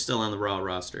is still on the Raw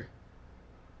roster.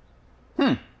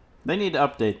 They need to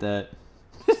update that.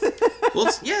 Well,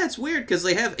 it's weird because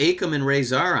they have Akam and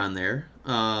Razor on there.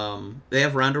 They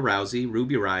have Ronda Rousey,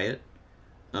 Ruby Riott.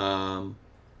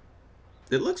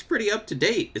 It looks pretty up to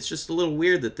date. It's just a little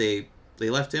weird that they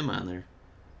left him on there.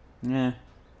 Yeah.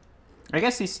 I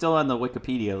guess he's still on the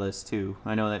Wikipedia list too.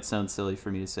 I know that sounds silly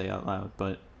for me to say out loud,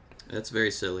 but That's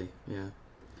very silly. Yeah.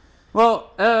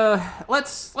 well,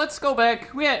 let's go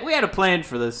back. We had a plan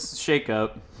for this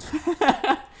shakeup.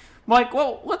 Mike,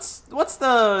 well,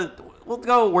 we'll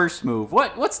go worst move.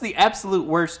 What's the absolute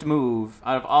worst move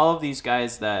out of all of these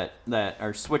guys that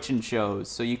are switching shows?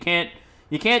 So you can't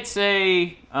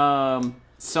say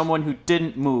someone who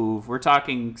didn't move. We're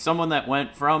talking someone that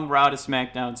went from Raw to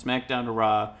SmackDown, SmackDown to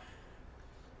Raw.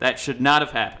 That should not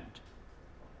have happened.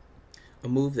 A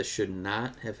move that should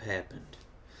not have happened.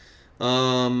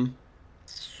 A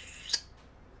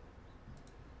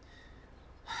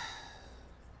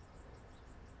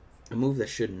move that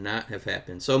should not have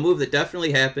happened. So a move that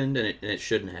definitely happened and it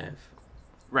shouldn't have.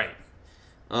 Right.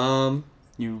 Um,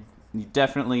 You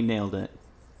definitely nailed it.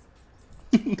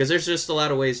 because there's just a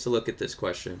lot of ways to look at this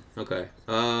question. Okay.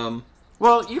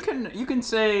 Well, you can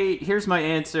say here's my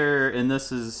answer, and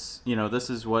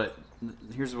here's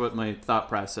what my thought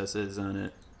process is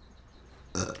on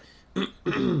it.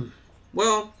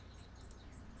 Well,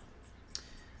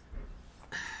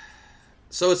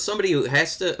 so it's somebody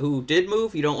who did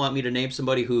move. You don't want me to name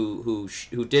somebody who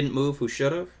didn't move, who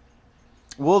should have.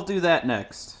 We'll do that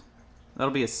next.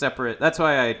 That'll be a separate. That's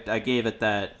why I gave it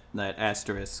that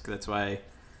asterisk. That's why.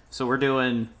 So we're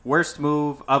doing worst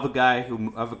move of a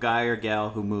guy or gal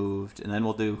who moved, and then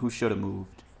we'll do who should have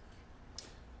moved.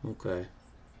 Okay.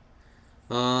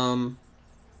 I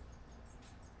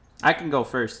can go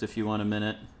first if you want a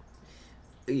minute.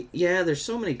 Yeah, there's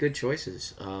so many good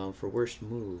choices for worst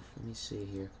move. Let me see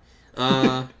here.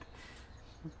 I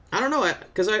don't know,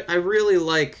 because I really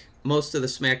like most of the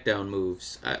SmackDown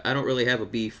moves. I don't really have a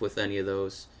beef with any of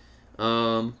those.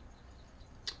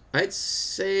 I'd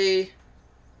say,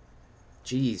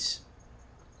 geez,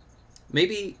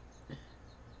 maybe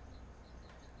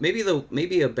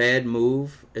a bad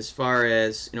move as far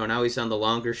as, now he's on the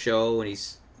longer show and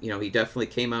he's, he definitely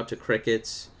came out to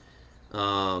crickets.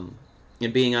 And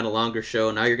being on a longer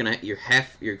show, now you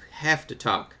have to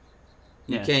talk.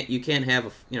 You can't have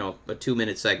a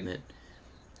 2-minute segment.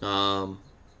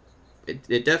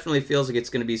 It definitely feels like it's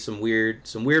going to be some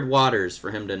weird waters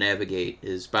for him to navigate.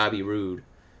 Is Bobby Roode?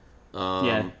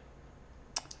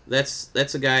 That's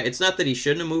a guy. It's not that he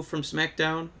shouldn't have moved from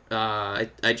SmackDown.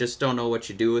 I just don't know what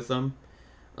you do with him.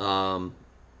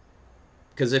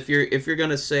 Because if you're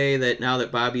gonna say that now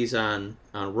that Bobby's on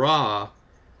Raw,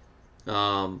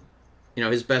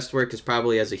 his best work is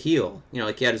probably as a heel.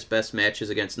 Like he had his best matches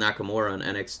against Nakamura on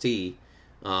NXT.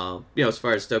 As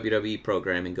far as WWE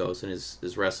programming goes in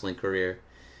his wrestling career.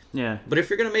 Yeah. But if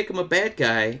you're gonna make him a bad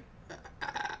guy,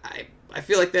 I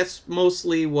feel like that's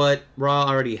mostly what Raw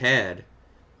already had.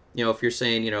 If you're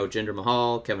saying Jinder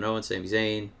Mahal, Kevin Owens, Sami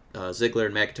Zayn, Ziggler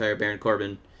and McIntyre, Baron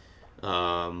Corbin,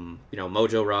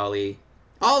 Mojo Rawley,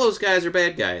 all those guys are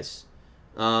bad guys.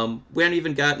 We haven't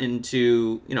even gotten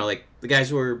into like the guys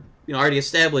who are already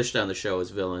established on the show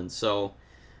as villains. So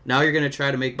now you're going to try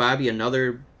to make Bobby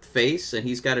another face, and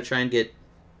he's got to try and get.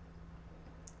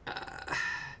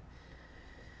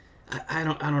 I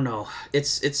don't know.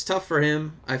 It's tough for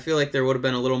him. I feel like there would have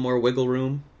been a little more wiggle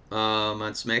room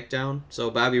on SmackDown.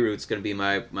 So Bobby Roode's going to be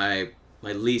my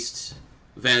least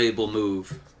valuable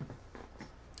move.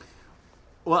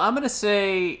 Well, I'm gonna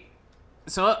say.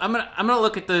 So I'm gonna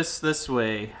look at this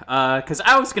way, because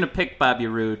I was gonna pick Bobby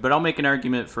Roode, but I'll make an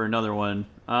argument for another one.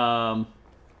 I'm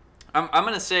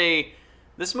gonna say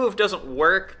this move doesn't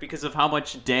work because of how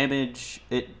much damage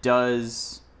it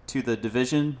does to the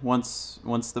division once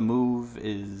the move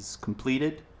is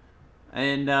completed,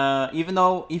 and even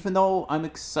though I'm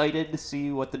excited to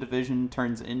see what the division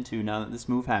turns into now that this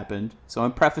move happened, so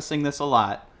I'm prefacing this a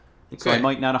lot, so I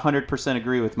might not 100%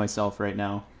 agree with myself right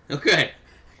now. Okay.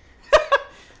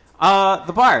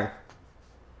 The bar.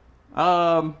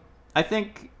 I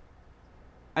think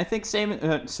Sheamus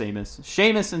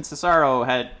and Cesaro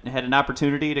had an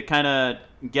opportunity to kind of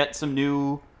get some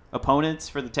new opponents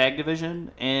for the tag division,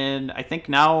 and I think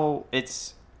now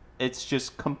it's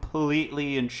just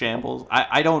completely in shambles.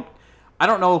 I don't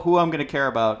know who I'm gonna care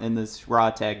about in this Raw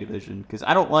tag division, because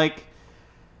I don't like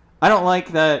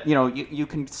that. You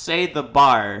can say the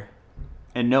bar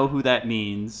and know who that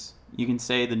means. You can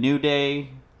say the New Day.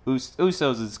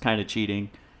 Usos is kind of cheating.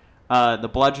 The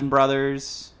Bludgeon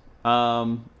Brothers.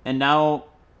 And now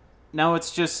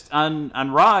it's just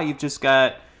on Raw. You've just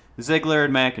got Ziggler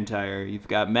and McIntyre. You've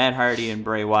got Matt Hardy and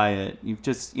Bray Wyatt. You've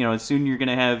just soon you're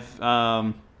gonna have.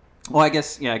 I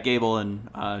guess Gable and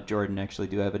Jordan actually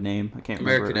do have a name. I can't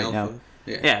remember it right Alpha.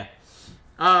 now.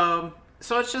 Yeah.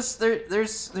 So it's just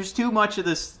there's too much of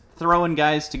this throwing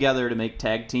guys together to make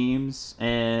tag teams,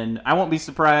 and I won't be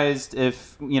surprised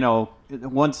if,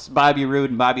 once Bobby Roode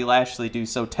and Bobby Lashley do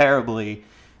so terribly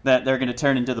that they're going to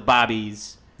turn into the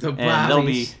Bobbies. The and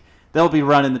Bobbies. they'll be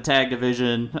running the tag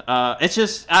division. It's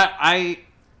just I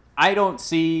don't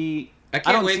see. I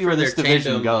can't wait see for where their this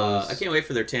division tandem. goes. I can't wait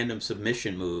for their tandem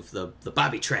submission move, the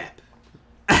Bobby Trap.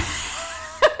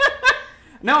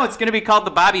 No, it's going to be called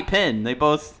the Bobby Pin. They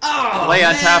both lay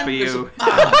on top of you.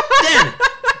 Damn it!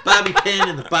 Bobby Pin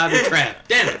and the Bobby Trap.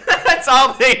 Damn it! That's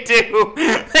all they do.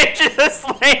 They just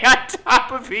lay on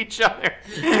top of each other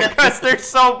because they're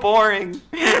so boring.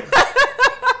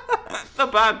 The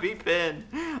Bobby Pin.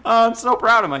 I'm so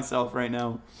proud of myself right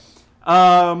now.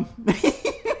 All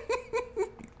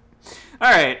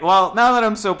right. Well, now that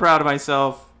I'm so proud of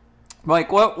myself,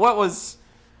 Mike, what was?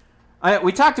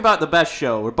 We talked about the best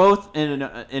show. We're both in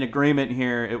agreement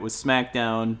here. It was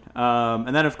SmackDown,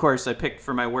 and then of course I picked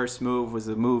for my worst move was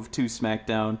a move to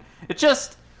SmackDown. It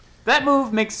just that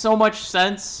move makes so much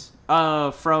sense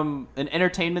from an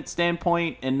entertainment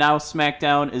standpoint, and now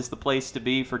SmackDown is the place to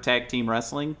be for tag team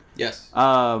wrestling. Yes.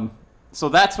 So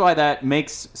that's why that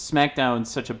makes SmackDown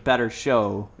such a better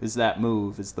show. Is that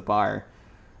move? Is the bar?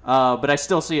 But I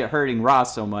still see it hurting Raw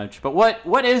so much. But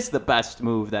what is the best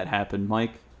move that happened,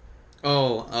 Mike?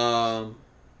 I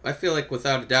feel like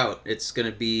without a doubt it's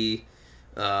going to be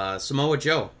Samoa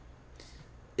Joe.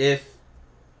 If,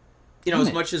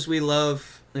 as much as we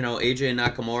love, AJ and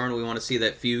Nakamura and we want to see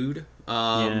that feud,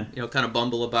 kind of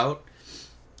bumble about,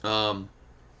 my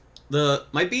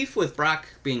beef with Brock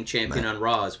being champion on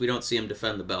Raw is we don't see him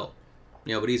defend the belt.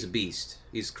 But he's a beast.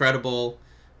 He's credible.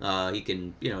 He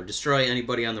can, destroy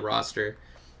anybody on the roster.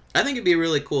 I think it'd be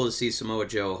really cool to see Samoa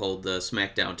Joe hold the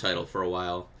SmackDown title for a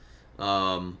while.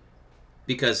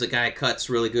 Because the guy cuts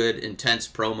really good, intense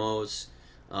promos.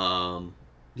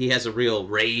 He has a real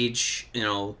rage,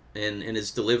 in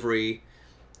his delivery.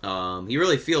 He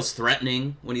really feels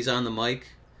threatening when he's on the mic.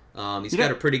 He's got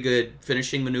a pretty good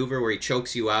finishing maneuver where he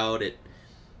chokes you out. It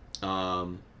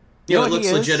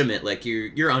looks legitimate, like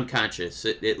you're unconscious.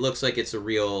 It looks like it's a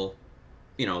real,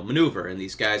 maneuver. And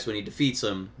these guys, when he defeats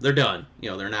them, they're done.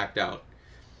 They're knocked out.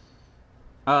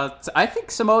 I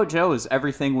think Samoa Joe is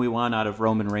everything we want out of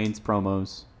Roman Reigns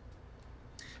promos.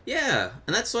 Yeah,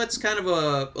 and that's kind of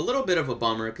a little bit of a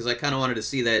bummer because I kind of wanted to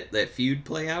see that feud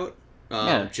play out.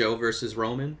 Joe versus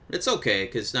Roman. It's okay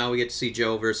because now we get to see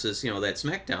Joe versus that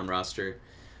SmackDown roster,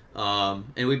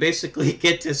 and we basically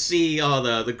get to see all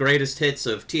the greatest hits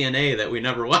of TNA that we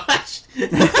never watched.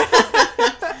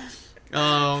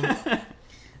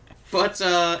 But,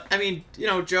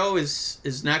 Joe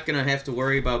is not going to have to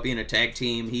worry about being a tag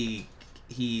team.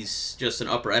 He's just an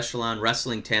upper echelon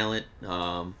wrestling talent.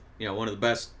 One of the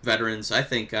best veterans, I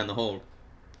think, on the whole,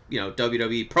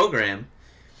 WWE program.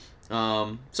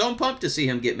 So I'm pumped to see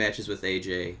him get matches with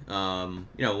AJ,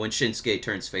 when Shinsuke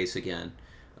turns face again.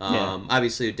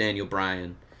 Obviously with Daniel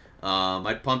Bryan.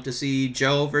 I'd pumped to see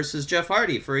Joe versus Jeff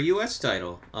Hardy for a U.S.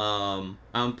 title.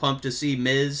 I'm pumped to see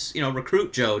Miz,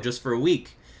 recruit Joe just for a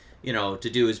week. To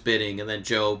do his bidding, and then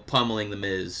Joe pummeling the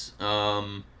Miz.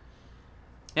 The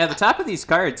top of these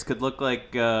cards could look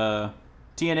like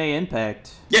TNA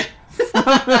Impact. Yeah.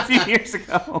 A few years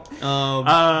ago.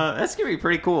 That's gonna be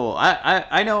pretty cool.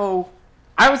 I know.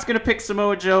 I was gonna pick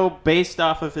Samoa Joe based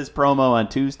off of his promo on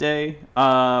Tuesday.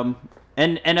 And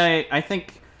I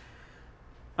think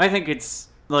it's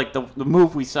like the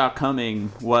move we saw coming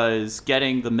was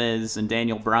getting The Miz and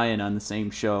Daniel Bryan on the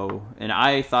same show. And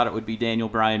I thought it would be Daniel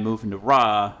Bryan moving to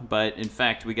Raw, but in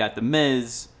fact we got The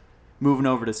Miz moving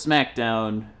over to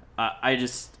SmackDown.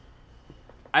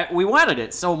 We wanted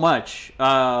it so much.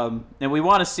 And we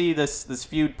want to see this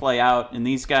feud play out. And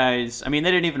these guys, they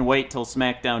didn't even wait till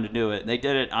SmackDown to do it. They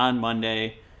did it on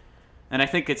Monday. And I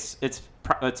think it's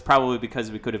probably because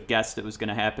we could have guessed it was going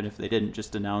to happen if they didn't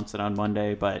just announce it on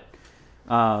Monday, but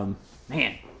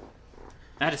man,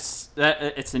 it's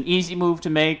an easy move to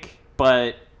make,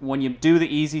 but when you do the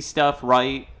easy stuff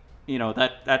right,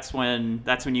 that's when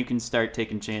you can start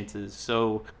taking chances.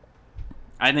 So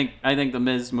I think the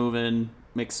Miz moving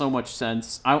makes so much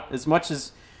sense. As much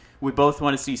as we both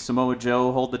want to see Samoa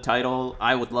Joe hold the title,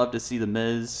 I would love to see the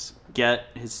Miz get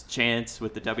his chance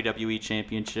with the WWE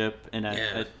Championship, and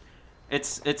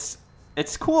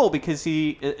it's cool because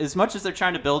he, as much as they're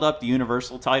trying to build up the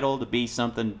Universal title to be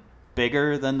something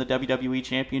bigger than the WWE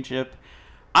Championship,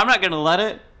 I'm not going to let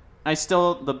it.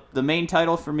 The main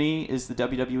title for me is the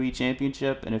WWE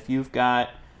Championship, and if you've got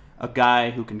a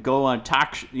guy who can go on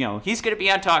he's going to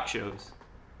be on talk shows.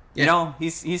 Yeah.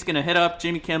 He's going to hit up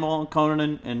Jimmy Kimmel and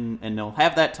Conan, and they'll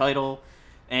have that title,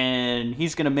 and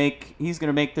he's going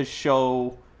to make this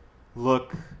show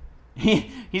look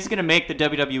he's gonna make the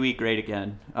WWE great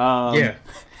again. Yeah.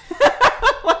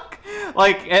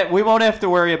 We won't have to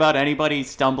worry about anybody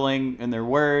stumbling in their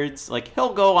words. Like,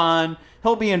 he'll go on,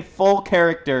 he'll be in full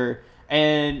character,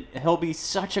 and he'll be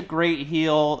such a great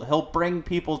heel. He'll bring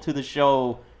people to the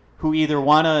show who either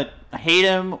want to hate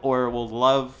him or will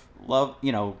love,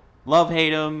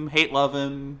 hate him, hate, love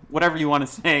him, whatever you want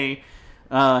to say.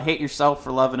 Hate yourself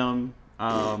for loving him.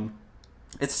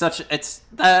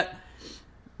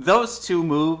 Those two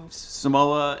moves,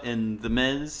 Samoa and The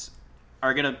Miz,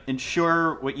 are going to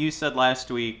ensure what you said last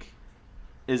week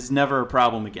is never a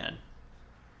problem again.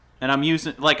 And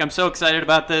I'm so excited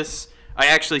about this. I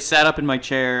actually sat up in my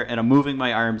chair and I'm moving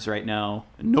my arms right now.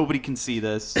 And nobody can see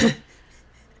this.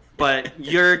 But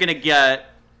you're going to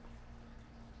get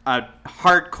a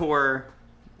hardcore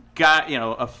guy,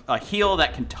 a heel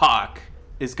that can talk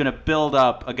is going to build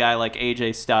up a guy like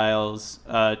AJ Styles,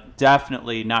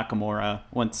 definitely Nakamura,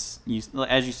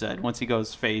 as you said, once he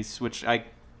goes face, which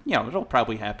it'll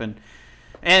probably happen.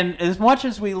 And as much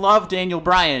as we love Daniel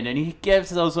Bryan, and he gives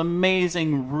those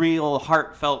amazing, real,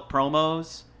 heartfelt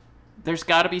promos, there's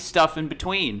got to be stuff in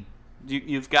between.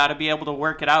 You've got to be able to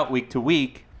work it out week to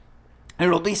week. And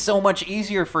it'll be so much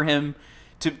easier for him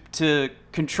to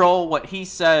control what he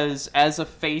says as a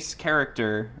face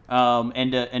character,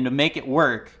 and to make it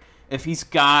work if he's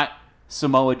got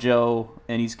Samoa Joe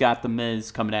and he's got The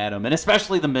Miz coming at him, and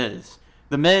especially The Miz.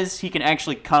 The Miz, he can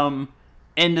actually come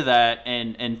into that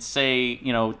and say,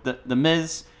 the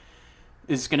Miz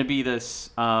is going to be this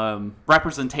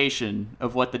representation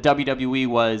of what the WWE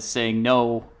was saying,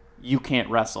 no, you can't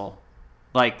wrestle.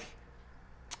 Like,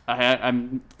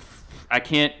 I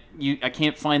can't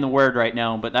find the word right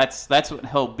now, but that's what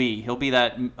he'll be. He'll be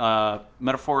that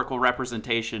metaphorical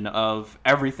representation of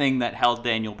everything that held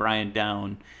Daniel Bryan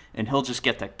down, and he'll just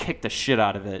get to kick the shit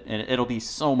out of it, and it'll be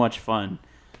so much fun.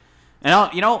 And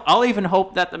I'll even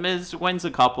hope that The Miz wins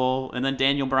a couple, and then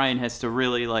Daniel Bryan has to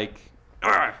really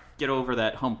get over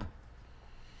that hump.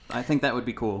 I think that would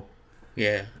be cool.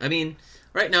 Yeah, I mean,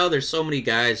 right now there's so many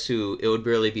guys who it would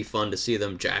really be fun to see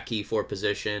them jockey for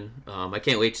position. I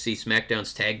can't wait to see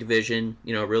SmackDown's tag division,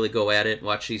 really go at it.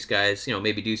 Watch these guys,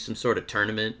 maybe do some sort of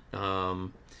tournament,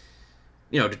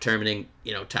 determining,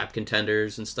 top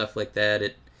contenders and stuff like that.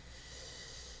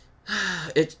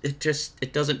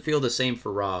 It doesn't feel the same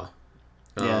for Raw.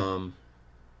 Yeah.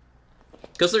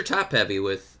 Because they're top heavy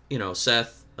with,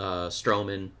 Seth,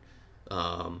 Strowman,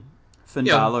 Finn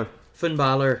Balor.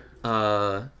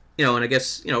 And I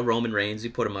guess, Roman Reigns,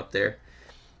 you put him up there.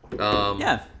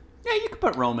 Yeah, you could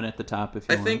put Roman at the top if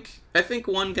you want. I think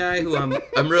one guy who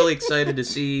I'm really excited to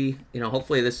see,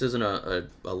 hopefully this isn't a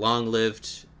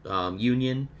long-lived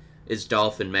union, is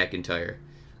Dolph and McIntyre.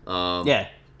 Yeah.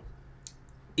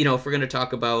 If we're going to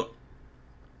talk about,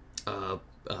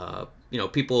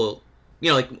 people,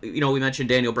 we mentioned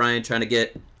Daniel Bryan trying to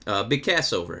get Big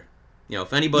Cass over.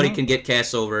 If anybody can get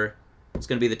Cass over, it's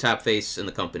going to be the top face in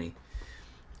the company.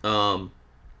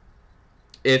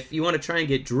 If you want to try and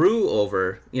get Drew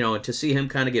over, and to see him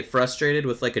kind of get frustrated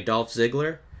with like a Dolph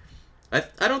Ziggler, I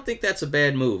don't think that's a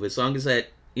bad move, as long as that,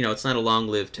 it's not a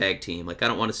long-lived tag team. Like, I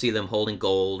don't want to see them holding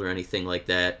gold or anything like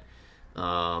that.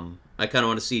 I kind of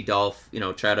want to see Dolph,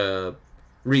 try to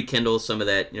rekindle some of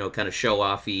that, kind of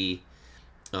show-offy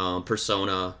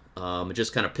persona, and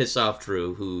just kind of piss off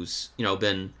Drew, who's,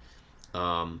 been,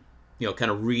 kind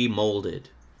of remolded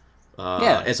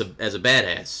as a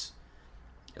badass.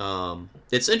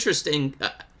 It's interesting.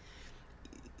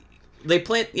 They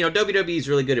plant, WWE is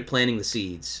really good at planting the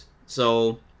seeds.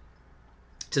 So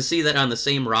to see that on the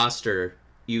same roster,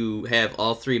 you have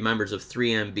all three members of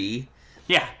 3MB.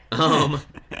 Yeah.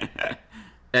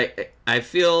 I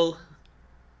feel,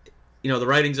 the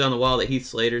writing's on the wall that Heath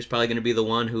Slater's probably going to be the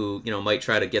one who, might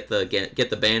try to get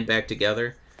the band back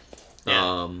together.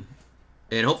 Yeah.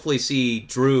 And hopefully see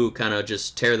Drew kind of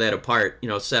just tear that apart.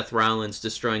 Seth Rollins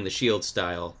destroying the Shield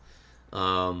style.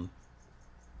 I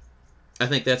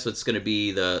think that's what's going to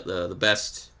be the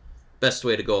best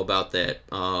way to go about that.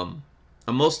 I'm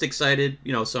most excited,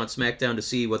 so on SmackDown to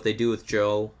see what they do with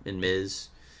Joe and Miz.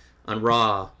 On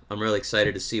Raw, I'm really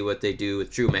excited to see what they do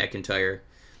with Drew McIntyre.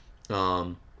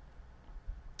 And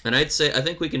I'd say I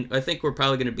think we're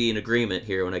probably going to be in agreement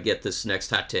here when I get this next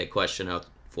hot take question out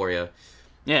for you.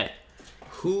 Yeah.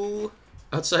 Who,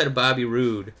 outside of Bobby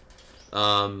Roode,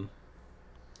 do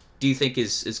you think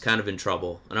is kind of in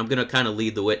trouble? And I'm going to kind of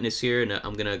lead the witness here, and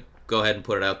I'm going to go ahead and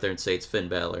put it out there and say it's Finn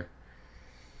Balor.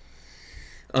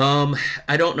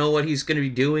 I don't know what he's going to be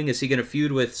doing. Is he going to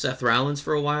feud with Seth Rollins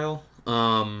for a while?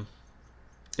 For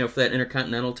that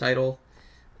Intercontinental title?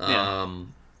 Yeah.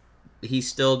 he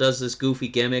still does this goofy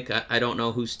gimmick. I don't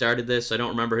know who started this. I don't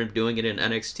remember him doing it in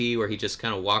NXT where he just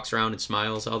kind of walks around and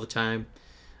smiles all the time.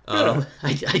 I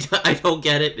don't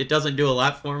get it. It doesn't do a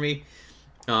lot for me.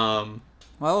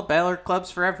 Well, Balor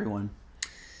Club's for everyone.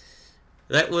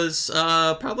 That was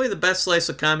probably the best slice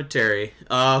of commentary.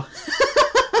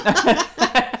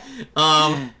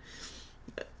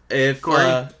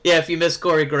 If you missed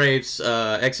Corey Graves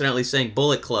accidentally saying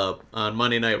Bullet Club on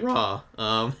Monday Night Raw,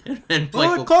 and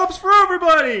Bullet Club's for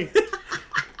everybody.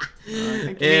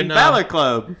 I think Balor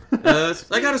Club.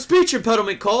 I got a speech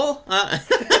impediment, Cole.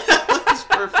 That's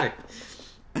perfect.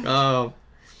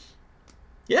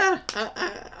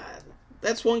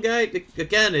 That's one guy.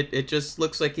 Again, it just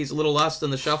looks like he's a little lost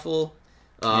in the shuffle.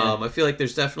 I feel like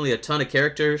there's definitely a ton of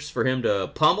characters for him to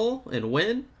pummel and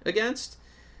win against.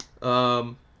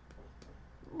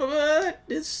 But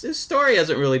his story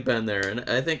hasn't really been there, and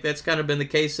I think that's kind of been the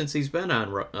case since he's been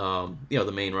on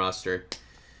the main roster.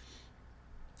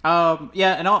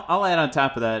 And I'll add on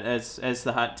top of that as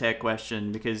the hot tag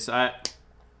question, because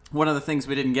one of the things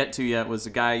we didn't get to yet was a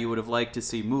guy you would have liked to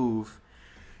see move.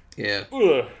 Yeah.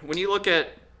 When you look at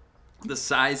the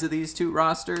size of these two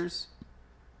rosters,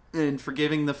 and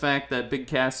forgiving the fact that Big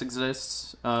Cass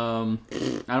exists, I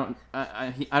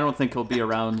don't think he'll be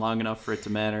around long enough for it to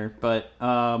matter. But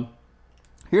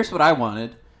here's what I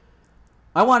wanted.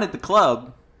 I wanted the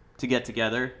club to get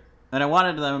together, and I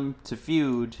wanted them to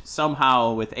feud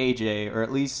somehow with AJ, or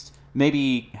at least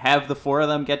maybe have the four of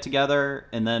them get together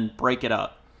and then break it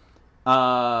up.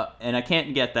 And I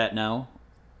can't get that now.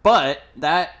 But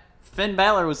that Finn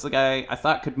Balor was the guy I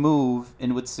thought could move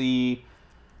and would see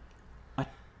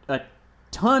a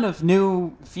ton of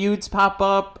new feuds pop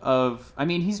up.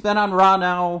 He's been on Raw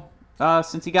now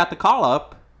since he got the call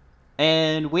up,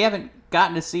 and we haven't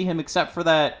gotten to see him except for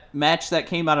that match that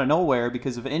came out of nowhere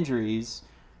because of injuries.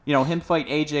 Him fight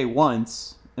AJ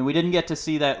once, and we didn't get to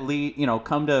see that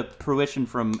come to fruition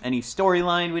from any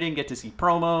storyline. We didn't get to see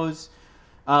promos.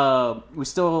 We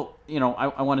still,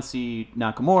 I want to see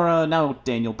Nakamura. Now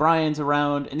Daniel Bryan's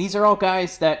around. And these are all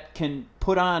guys that can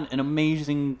put on an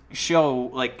amazing show.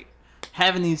 Like,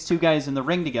 having these two guys in the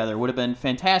ring together would have been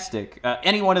fantastic.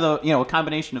 Any one of the, a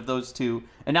combination of those two.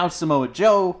 And now Samoa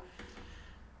Joe.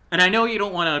 And I know you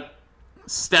don't want to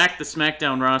stack the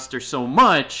SmackDown roster so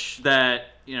much that,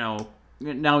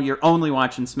 now you're only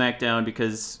watching SmackDown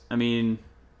because, what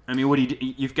do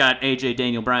you've got AJ,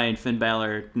 Daniel Bryan, Finn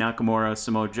Balor, Nakamura,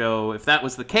 Samoa Joe. If that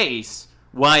was the case,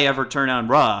 why ever turn on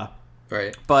Raw?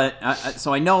 Right. But,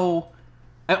 so I know...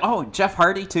 Jeff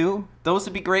Hardy, too. Those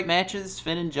would be great matches,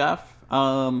 Finn and Jeff.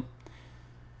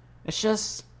 It's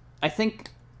just... I think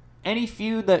any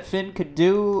feud that Finn could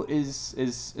do is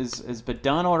been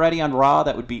done already on Raw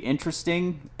that would be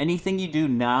interesting. Anything you do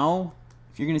now,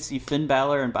 if you're going to see Finn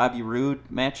Balor and Bobby Roode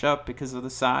match up because of the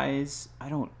size, I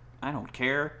don't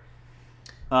care.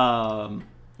 You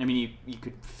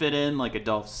could fit in like a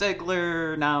Dolph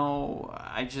Ziggler now.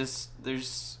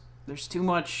 There's too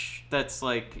much that's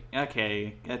like,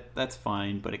 okay, that's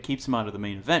fine, but it keeps him out of the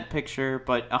main event picture.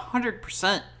 But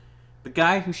 100%, the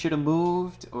guy who should have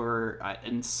moved, or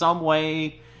in some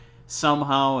way,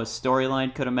 somehow a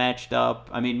storyline could have matched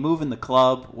up. Moving the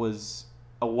club was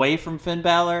away from Finn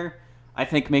Balor, I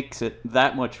think makes it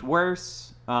that much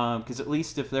worse. Because at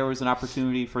least if there was an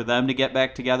opportunity for them to get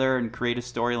back together and create a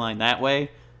storyline that way,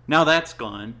 now that's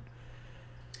gone.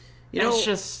 It's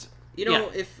just...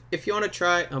 if you want to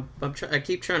try, I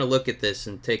keep trying to look at this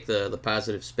and take the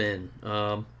positive spin.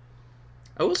 I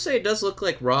will say it does look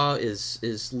like Raw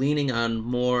is leaning on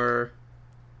more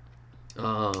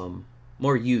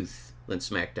youth than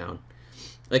SmackDown.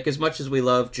 Like, as much as we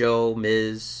love Joe,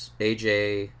 Miz,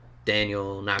 AJ,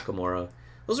 Daniel, Nakamura,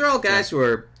 those are all guys who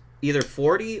are either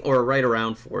 40 or right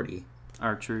around 40.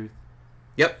 R-Truth.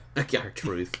 Yep,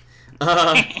 R-Truth.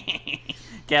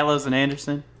 Gallows and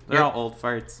Anderson. They're all old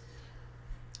farts.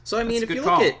 So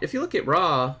if you look at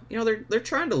Raw, they're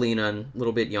trying to lean on a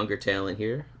little bit younger talent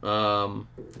here. So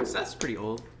that's pretty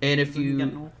old. And if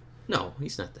you no,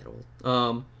 he's not that old.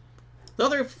 The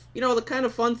other, the kind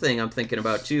of fun thing I'm thinking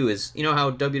about too is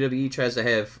how WWE tries to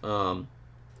have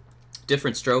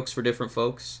different strokes for different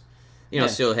folks.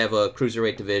 So you'll have a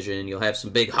cruiserweight division, you'll have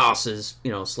some big hosses,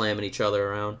 slamming each other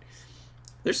around.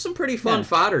 There's some pretty fun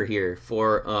fodder here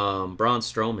for Braun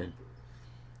Strowman.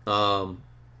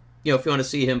 If you want to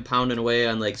see him pounding away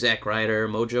on like Zack Ryder,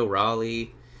 Mojo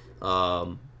Rawley,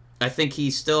 I think he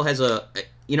still has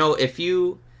if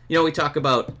we talk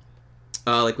about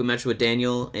like we mentioned with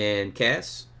Daniel and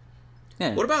Cass.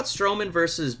 Yeah. What about Strowman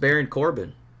versus Baron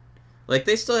Corbin? Like,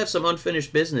 they still have some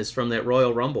unfinished business from that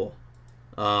Royal Rumble.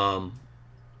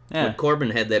 Yeah. when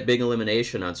Corbin had that big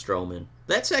elimination on Strowman.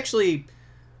 That's actually,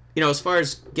 as far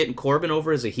as getting Corbin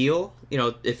over as a heel,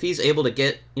 if he's able to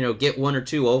get one or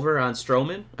two over on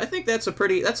Strowman, I think that's a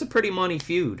pretty money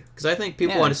feud, because I think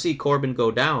people want to see Corbin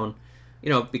go down,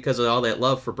 because of all that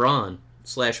love for Braun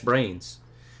 / Brains.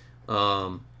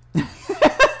 Trying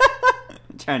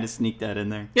to sneak that in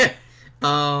there. Yeah.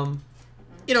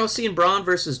 Seeing Braun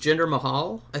versus Jinder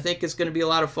Mahal, I think is going to be a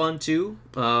lot of fun too.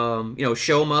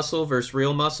 Show muscle versus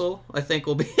real muscle, I think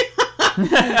will be.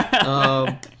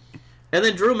 And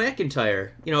then Drew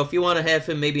McIntyre. If you want to have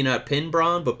him maybe not pin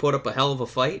Braun, but put up a hell of a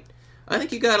fight, I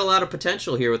think you got a lot of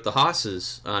potential here with the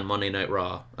Hosses on Monday Night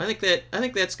Raw. I think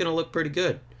that's going to look pretty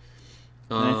good.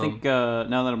 And I think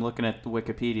now that I'm looking at the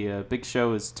Wikipedia, Big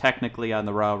Show is technically on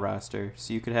the Raw roster,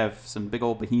 so you could have some big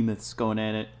old behemoths going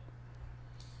at it.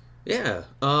 Yeah.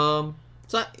 So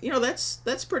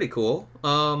that's pretty cool.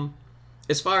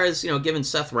 As far as giving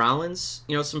Seth Rollins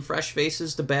some fresh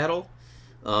faces to battle,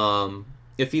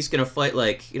 if he's gonna fight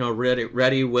like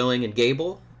Ready, Willing, and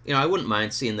Gable, I wouldn't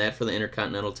mind seeing that for the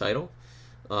Intercontinental title.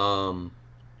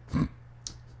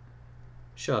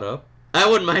 Shut up. I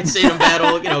wouldn't mind seeing him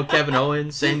battle Kevin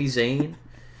Owens, Sami Zayn.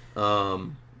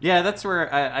 Yeah, that's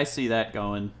where I see that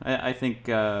going. I think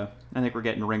we're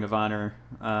getting Ring of Honor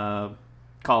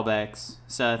callbacks,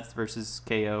 Seth versus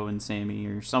KO and Sammy,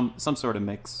 or some sort of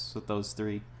mix with those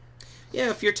three. Yeah,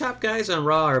 if your top guys on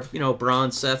Raw are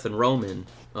Braun, Seth, and Roman,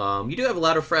 you do have a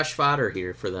lot of fresh fodder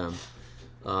here for them.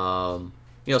 Some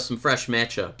fresh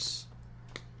matchups.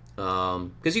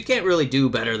 Because you can't really do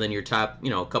better than your top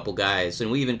couple guys,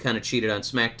 and we even kind of cheated on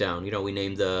SmackDown. We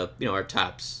named the our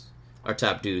top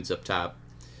dudes up top.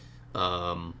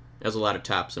 There's a lot of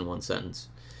tops in one sentence.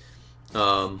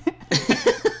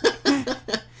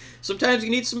 Sometimes you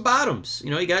need some bottoms.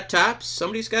 You got tops.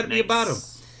 Somebody's got to be a bottom.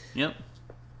 Yep.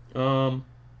 So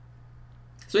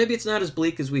maybe it's not as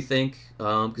bleak as we think,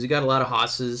 because you got a lot of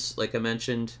hosses, like I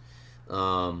mentioned.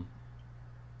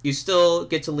 You still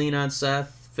get to lean on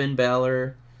Seth, Finn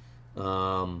Balor.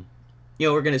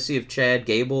 We're going to see if Chad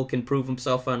Gable can prove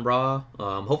himself on Raw.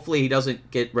 Hopefully he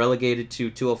doesn't get relegated to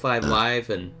 205 Live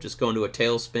and just go into a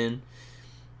tailspin.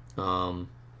 So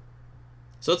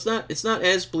it's not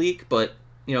as bleak, but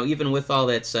even with all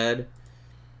that said,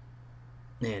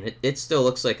 man, it still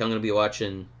looks like I'm going to be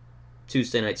watching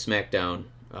Tuesday Night SmackDown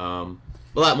a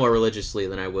lot more religiously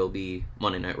than I will be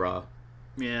Monday Night Raw.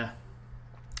 Yeah.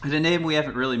 The name we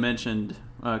haven't really mentioned,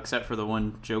 except for the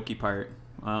one jokey part,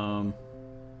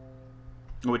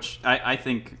 which I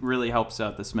think really helps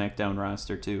out the SmackDown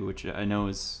roster too, which I know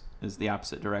is the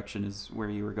opposite direction is where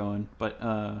you were going. But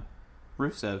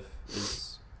Rusev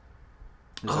is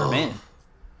our man.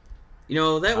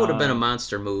 That would have been a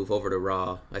monster move over to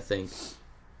Raw, I think.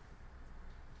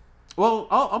 Well,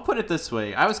 I'll put it this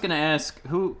way. I was going to ask,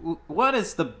 what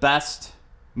is the best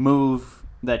move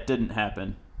that didn't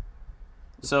happen?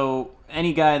 So,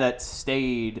 any guy that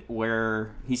stayed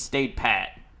where he stayed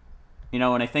pat. And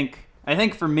I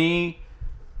think for me,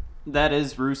 that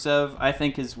is Rusev. I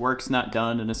think his work's not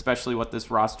done, and especially what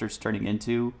this roster's turning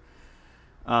into.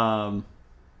 And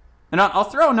I'll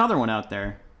throw another one out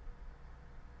there.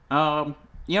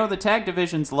 The tag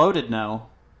division's loaded now.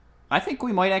 I think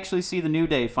we might actually see the New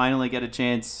Day finally get a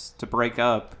chance to break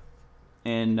up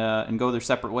and go their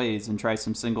separate ways and try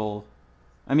some single.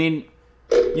 I mean,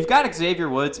 you've got Xavier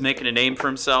Woods making a name for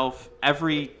himself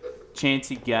every chance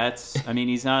he gets. I mean,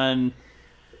 he's on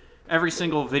every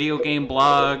single video game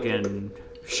blog and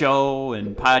show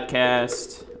and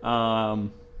podcast.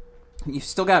 You've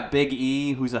still got Big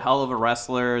E, who's a hell of a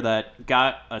wrestler that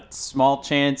got a small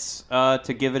chance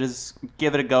to give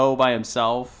it a go by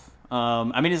himself.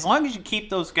 I mean, as long as you keep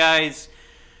those guys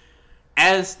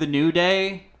as the New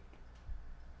Day,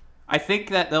 I think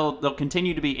that they'll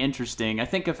continue to be interesting. I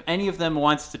think if any of them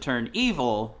wants to turn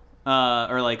evil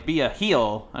or like be a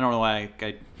heel, I don't know why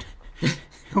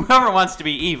whoever wants to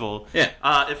be evil. Yeah.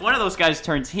 If one of those guys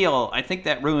turns heel, I think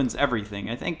that ruins everything.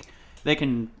 I think they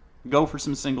can go for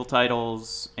some single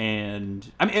titles, and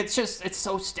I mean, it's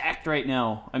so stacked right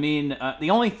now. I mean, the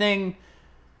only thing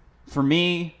for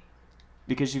me,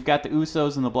 because you've got the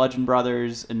Usos and the Bludgeon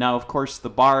Brothers, and now of course the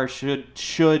Bar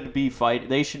should be fight.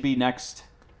 They should be next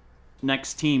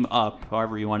team up,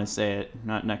 however you want to say it,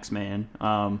 not next man.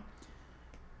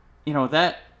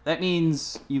 That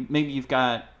means you've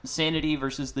got Sanity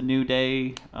versus the New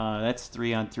Day. That's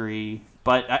 3-on-3,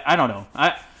 but I don't know.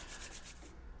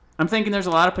 I'm thinking there's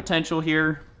a lot of potential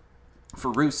here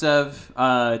for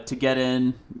Rusev to get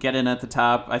in at the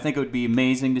top. I think it would be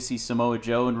amazing to see Samoa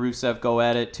Joe and Rusev go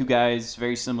at it. Two guys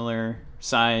very similar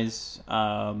size,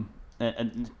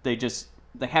 and they just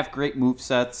they have great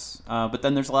movesets, but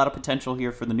then there's a lot of potential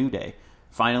here for the New Day.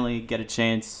 Finally get a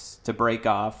chance to break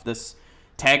off. This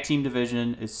tag team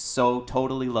division is so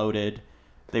totally loaded.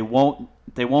 They won't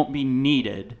be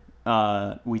needed.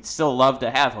 We'd still love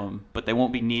to have them, but they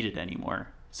won't be needed anymore.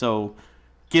 So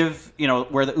give,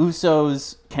 where the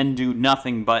Usos can do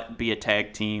nothing but be a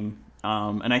tag team.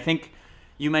 And I think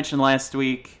you mentioned last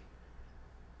week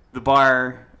the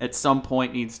Bar at some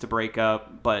point needs to break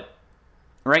up, but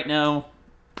right now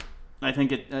I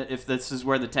think if this is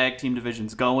where the tag team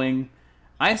division's going,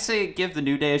 I say give the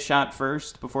New Day a shot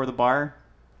first before the Bar,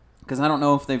 because I don't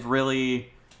know if they've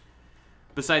really,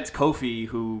 besides Kofi,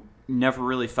 who never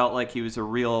really felt like he was a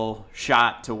real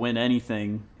shot to win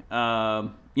anything,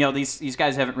 these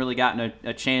guys haven't really gotten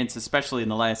a chance, especially in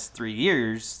the last 3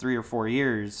 or 4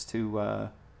 years, to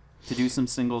do some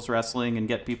singles wrestling and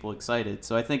get people excited.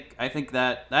 So I think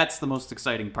that's the most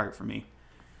exciting part for me.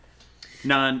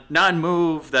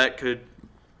 Non-move that could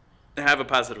have a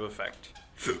positive effect.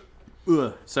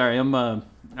 Ugh, sorry,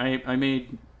 I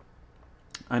made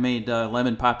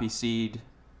lemon poppy seed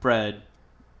bread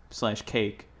 /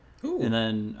 cake. Ooh. And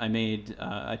then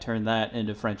I turned that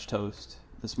into French toast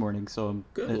this morning. So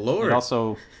Good Lord. It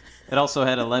also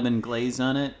had a lemon glaze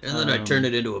on it. And then I turned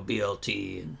it into a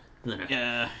BLT, and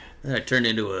then I turned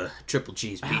it into a triple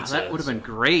cheese pizza. That would have been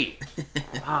great.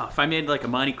 If I made like a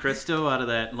Monte Cristo out of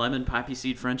that lemon poppy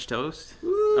seed French toast.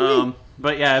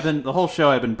 But yeah, the whole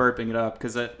show I've been burping it up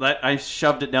because I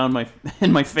shoved it down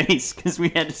in my face because we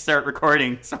had to start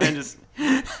recording. So I just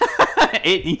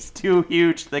ate these 2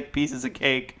 huge thick pieces of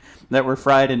cake that were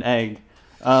fried in egg.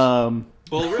 Well,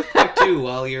 real quick too,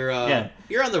 while you're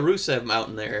you're on the Rusev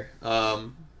Mountain there.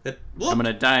 I'm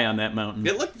gonna die on that mountain.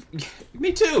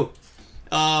 Me too.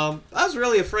 I was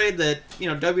really afraid that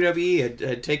WWE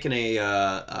had taken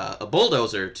a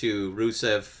bulldozer to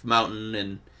Rusev Mountain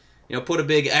and put a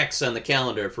big X on the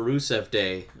calendar for Rusev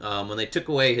Day when they took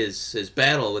away his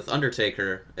battle with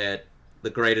Undertaker at the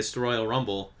Greatest Royal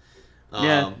Rumble.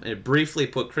 And it briefly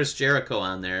put Chris Jericho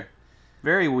on there.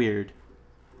 Very weird.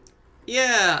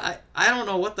 Yeah, I don't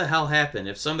know what the hell happened.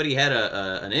 If somebody had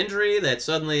an injury that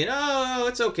suddenly,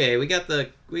 it's okay, we got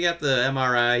the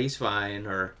MRI, he's fine,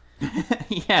 or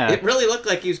yeah, it really looked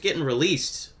like he was getting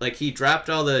released. Like he dropped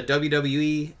all the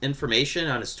WWE information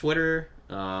on his Twitter.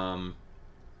 They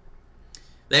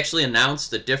actually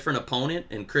announced a different opponent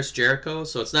in Chris Jericho,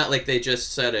 so it's not like they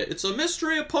just said it's a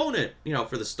mystery opponent,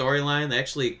 for the storyline. They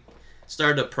actually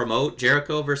started to promote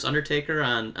Jericho versus Undertaker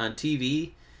on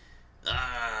TV.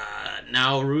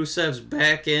 Now Rusev's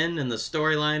back in, and the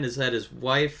storyline is that his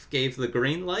wife gave the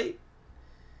green light.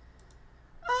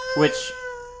 Which,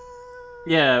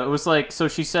 yeah, it was like, so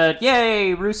she said,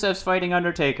 yay, Rusev's fighting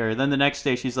Undertaker. Then the next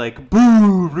day she's like,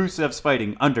 boo, Rusev's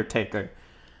fighting Undertaker.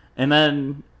 And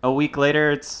then a week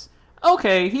later it's,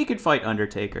 okay, he could fight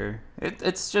Undertaker.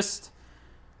 It's just,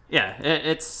 yeah,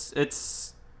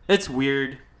 it's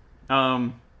weird.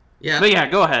 Yeah. But yeah,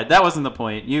 go ahead. That wasn't the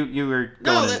point. You were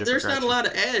going in a different there's direction.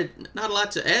 not a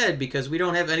lot to add because we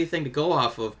don't have anything to go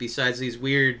off of besides these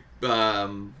weird,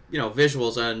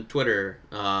 visuals on Twitter,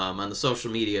 on the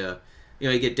social media.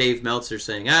 You get Dave Meltzer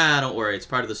saying, don't worry, it's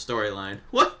part of the storyline.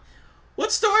 What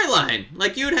storyline?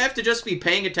 Like you'd have to just be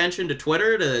paying attention to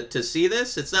Twitter to see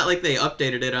this. It's not like they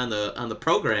updated it on the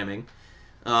programming.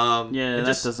 It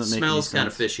just doesn't make smells any kind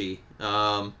of sense. fishy.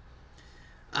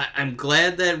 I'm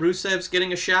glad that Rusev's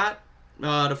getting a shot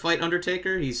to fight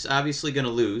Undertaker. He's obviously going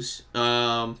to lose.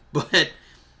 But,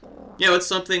 it's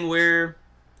something where,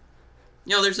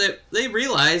 they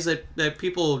realize that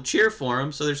people cheer for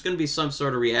him, so there's going to be some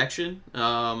sort of reaction.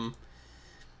 They're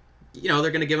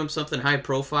going to give him something high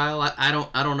profile. I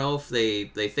don't know if they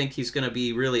think he's going to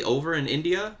be really over in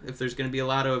India, if there's going to be a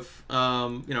lot of,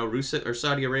 Rusev, or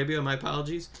Saudi Arabia, my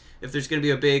apologies. If there's going to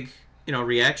be a big,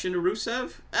 reaction to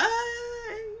Rusev.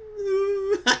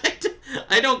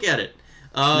 I don't get it.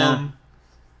 No.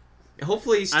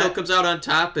 Hopefully he still comes out on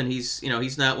top and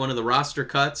he's not one of the roster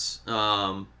cuts.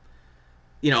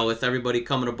 With everybody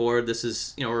coming aboard, this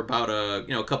is, we're about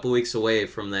a couple weeks away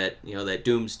from that, that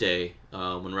doomsday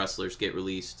when wrestlers get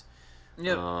released.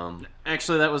 Yep.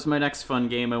 Actually, that was my next fun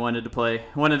game I wanted to play.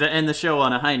 I wanted to end the show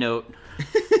on a high note.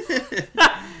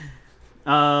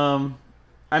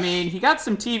 He got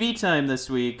some TV time this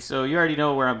week, so you already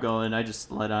know where I'm going. I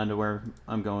just led on to where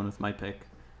I'm going with my pick.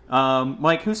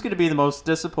 Mike, who's going to be the most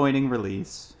disappointing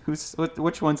release?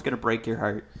 Which one's going to break your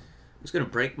heart? Who's going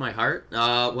to break my heart?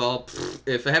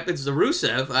 If it happens to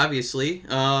Rusev, obviously.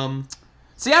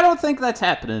 See, I don't think that's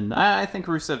happening. I think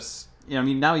Rusev's,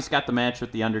 now he's got the match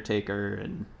with The Undertaker.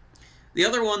 And the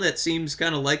other one that seems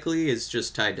kind of likely is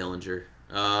just Ty Dillinger.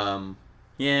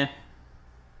 Yeah.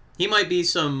 he might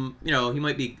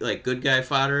be like good guy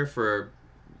fodder for,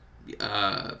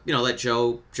 let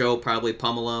Joe probably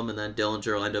pummel him, and then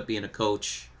Dillinger will end up being a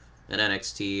coach at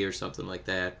NXT or something like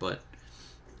that. But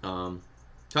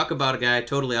talk about a guy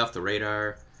totally off the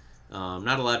radar.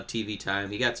 Not a lot of TV time.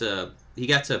 He got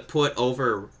to put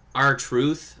over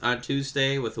R-Truth on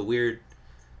Tuesday with a weird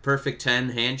perfect 10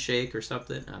 handshake or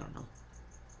something. I don't know.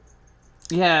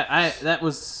 Yeah, I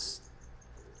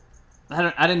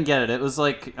didn't get it. It was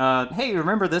like, hey,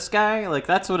 remember this guy? Like,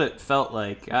 that's what it felt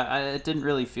like. It didn't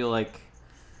really feel like...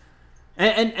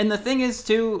 And the thing is,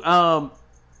 too,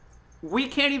 we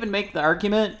can't even make the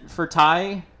argument for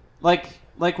Ty. Like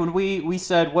when we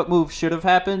said what move should have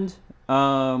happened,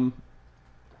 you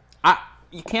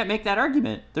can't make that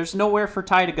argument. There's nowhere for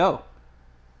Ty to go.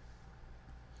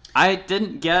 I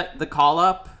didn't get the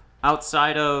call-up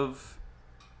outside of...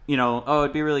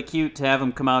 it'd be really cute to have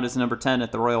him come out as number 10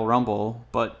 at the Royal Rumble,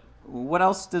 but what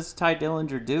else does Ty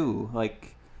Dillinger do?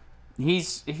 Like,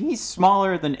 he's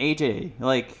smaller than AJ.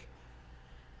 Like,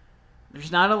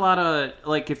 there's not a lot of,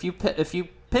 like, if you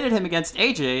pitted him against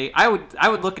AJ, I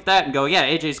would look at that and go, yeah,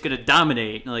 AJ's gonna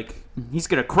dominate. Like, he's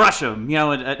gonna crush him,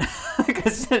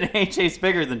 because AJ's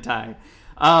bigger than Ty.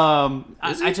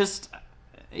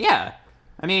 Yeah.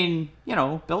 I mean,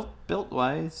 built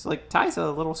wise, like, Ty's a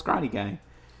little scrawny guy.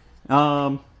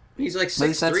 He's like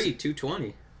 6'3",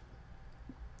 220.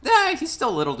 Yeah, he's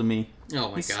still little to me.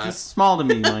 Oh my god, he's small to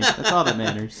me. Like, that's all that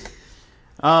matters.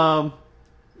 Yeah,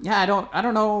 I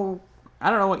don't know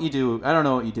what you do. I don't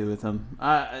know what you do with him.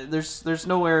 There's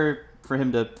nowhere for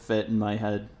him to fit in my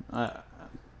head.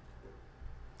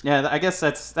 Yeah, I guess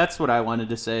that's what I wanted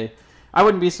to say. I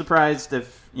wouldn't be surprised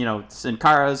if Sin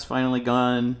Cara's finally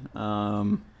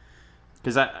gone.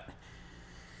 Because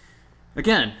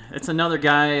Again, it's another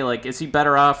guy, like, is he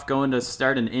better off going to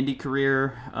start an indie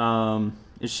career?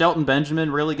 Is Shelton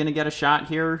Benjamin really going to get a shot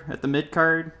here at the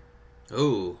mid-card?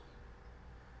 Ooh.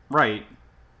 Right.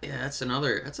 Yeah, that's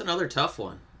another tough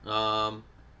one. I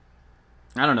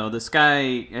don't know. This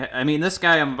guy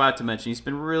I'm about to mention, he's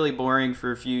been really boring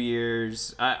for a few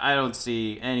years. I don't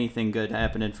see anything good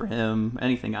happening for him,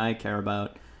 anything I care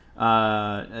about.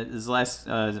 His last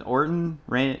Orton,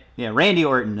 Randy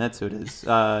Orton. That's who it is.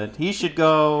 He should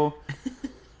go.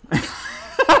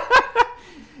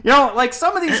 Like,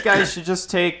 some of these guys should just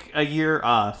take a year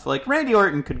off. Like, Randy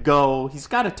Orton could go. He's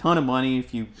got a ton of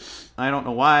money. I don't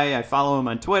know why. I follow him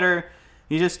on Twitter.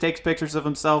 He just takes pictures of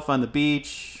himself on the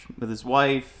beach with his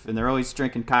wife, and they're always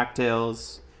drinking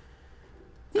cocktails.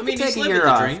 I mean, take a year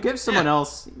off. Dream. Give someone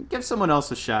else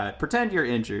a shot. Pretend you're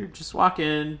injured. Just walk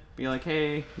in, be like,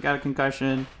 "Hey, got a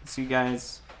concussion. See you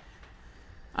guys."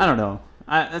 I don't know.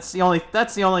 That's the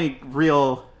only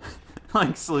real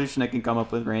like solution I can come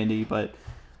up with, Randy. But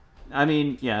I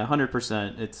mean, yeah,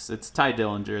 100%. It's Ty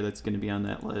Dillinger that's going to be on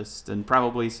that list, and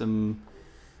probably some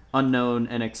unknown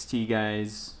NXT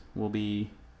guys will be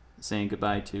saying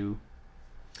goodbye to.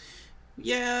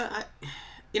 Yeah.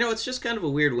 It's just kind of a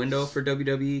weird window for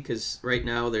WWE because right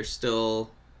now there's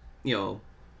still, all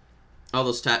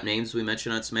those top names we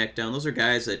mentioned on SmackDown. Those are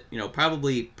guys that,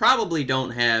 probably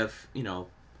don't have,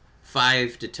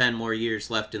 5 to 10 more years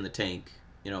left in the tank,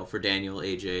 for Daniel,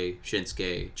 AJ,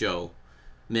 Shinsuke, Joe,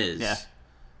 Miz. Yeah.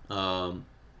 So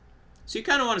you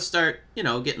kind of want to start,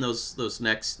 getting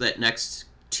that next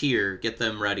tier, get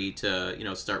them ready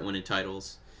to, start winning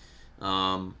titles.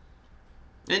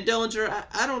 And Dillinger,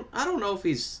 I don't know if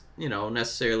he's,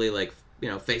 necessarily like,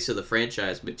 face of the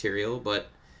franchise material, but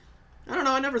I don't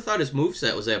know. I never thought his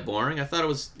moveset was that boring. I thought it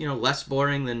was, less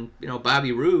boring than,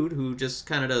 Bobby Roode, who just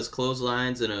kind of does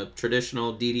clotheslines and a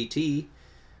traditional DDT.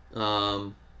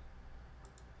 I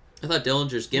thought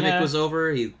Dillinger's gimmick was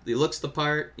over. He looks the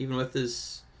part, even with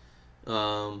his,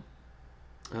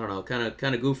 I don't know,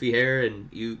 kind of goofy hair, and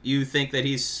you think that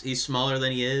he's smaller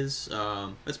than he is.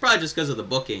 It's probably just because of the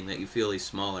booking that you feel he's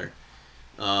smaller.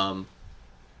 I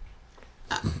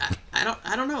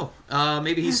don't know.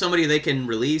 Maybe he's somebody they can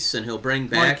release and he'll bring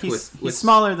back. He's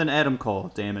smaller than Adam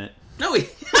Cole. Damn it. No,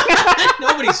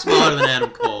 nobody's smaller than Adam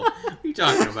Cole. What are you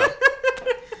talking about?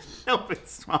 Nobody's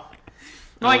smaller.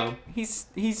 Like, he's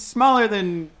smaller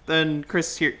than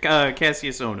Chris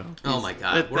Cassius Ohno. Oh my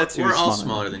God, we're all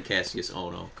smaller than Cassius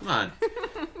Ohno. Come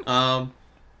on.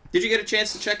 Did you get a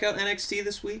chance to check out NXT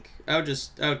this week? I would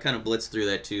kind of blitz through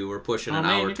that too. We're pushing an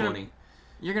hour 20.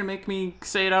 You're gonna make me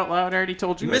say it out loud. I already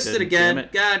told you. You missed it again. Damn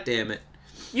it. God damn it.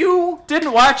 You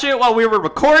didn't watch it while we were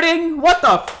recording? What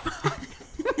the fuck?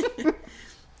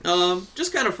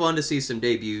 Just kind of fun to see some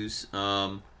debuts.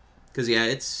 Because, yeah,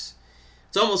 it's...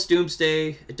 It's almost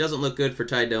doomsday. It doesn't look good for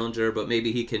Ty Dillinger, but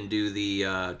maybe he can do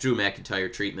the Drew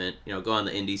McIntyre treatment. Go on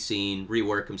the indie scene,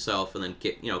 rework himself, and then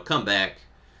come back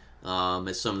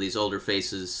as some of these older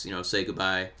faces. Say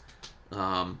goodbye.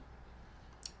 But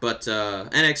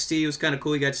NXT was kind of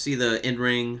cool. You got to see the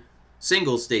in-ring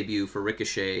singles debut for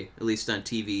Ricochet, at least on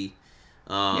TV.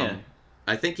 Yeah.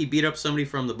 I think he beat up somebody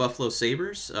from the Buffalo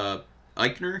Sabres,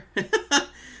 Eichner.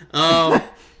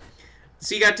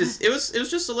 So you got to. It was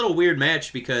just a little weird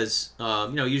match because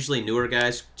usually newer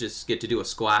guys just get to do a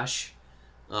squash,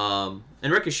 and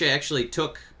Ricochet actually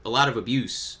took a lot of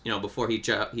abuse. Before he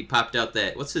popped out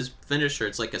that, what's his finisher?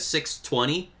 It's like a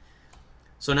 620.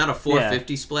 So not a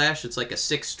 450 splash. It's like a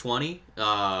 620.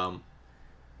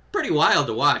 Pretty wild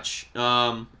to watch.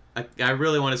 I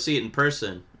really want to see it in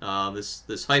person.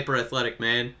 This hyper athletic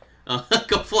man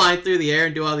go flying through the air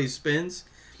and do all these spins.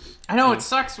 I know, it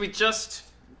sucks.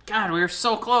 God, we were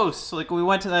so close. Like, we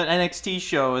went to that NXT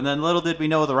show, and then little did we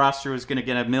know the roster was going to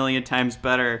get a million times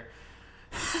better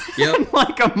in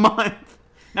like a month.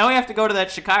 Now we have to go to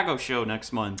that Chicago show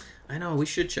next month. I know, we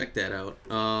should check that out.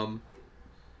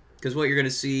 Because what you're going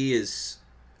to see is,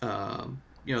 the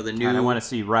new... God, I want to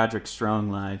see Roderick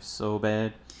Strong live so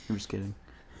bad. I'm just kidding.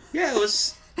 Yeah,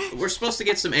 we're supposed to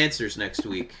get some answers next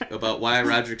week about why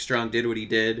Roderick Strong did what he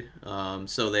did.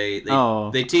 So they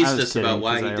teased us about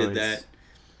why he did that.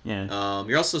 Yeah.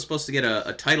 You're also supposed to get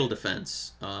a title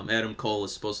defense. Adam Cole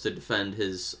is supposed to defend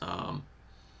his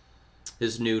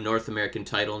new North American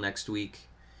title next week.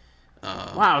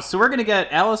 Wow, so we're going to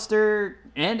get Alistair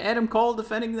and Adam Cole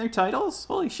defending their titles?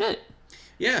 Holy shit.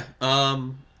 Yeah.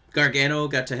 Gargano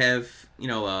got to have,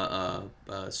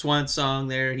 a swan song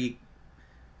there. He,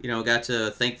 got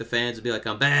to thank the fans and be like,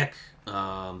 I'm back.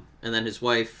 And then his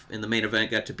wife in the main event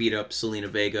got to beat up Selena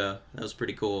Vega. That was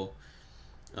pretty cool.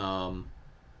 So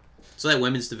that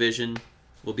women's division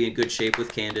will be in good shape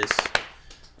with Candice.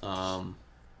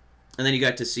 And then you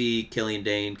got to see Killian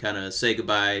Dane kind of say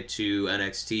goodbye to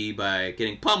NXT by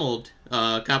getting pummeled.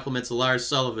 Compliments of Lars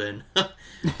Sullivan.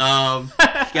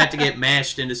 Got to get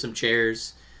mashed into some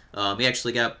chairs. He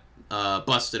actually got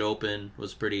busted open.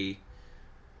 Was pretty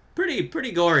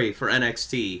gory for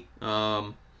NXT.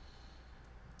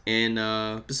 And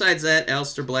besides that,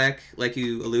 Aleister Black, like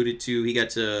you alluded to, he got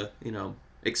to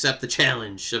accept the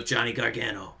challenge of Johnny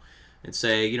Gargano and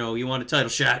say, you want a title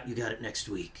shot, you got it next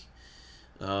week.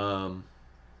 So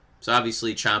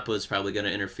obviously Ciampa is probably going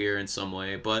to interfere in some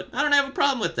way, but I don't have a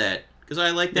problem with that because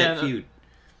I like that feud.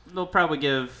 They'll probably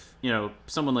give,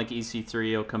 someone like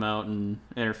EC3 will come out and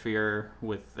interfere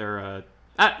with their...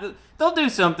 they'll do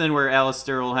something where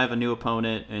Aleister will have a new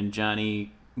opponent and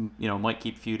Johnny, might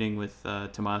keep feuding with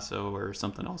Tommaso, or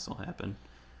something else will happen.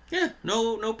 Yeah,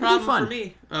 no problem for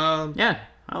me. Yeah,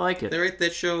 I like it. They write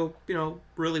that show,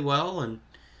 really well, and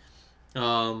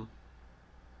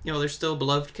they're still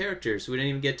beloved characters. We didn't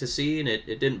even get to see, and it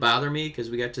didn't bother me because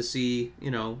we got to see,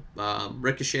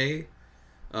 Ricochet.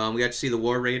 We got to see the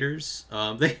War Raiders.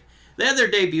 They had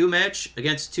their debut match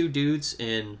against two dudes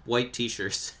in white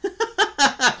t-shirts.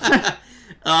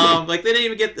 Like it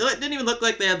didn't even look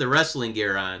like they had the wrestling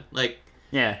gear on. Like,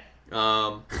 yeah.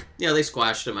 They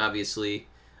squashed them obviously.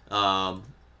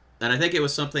 And I think it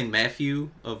was something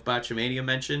Matthew of Botchamania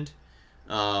mentioned.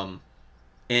 And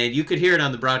you could hear it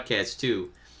on the broadcast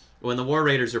too. When the War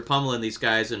Raiders are pummeling these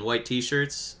guys in white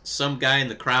t-shirts, some guy in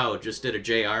the crowd just did a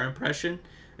JR impression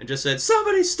and just said,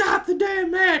 "Somebody stop the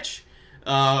damn match!"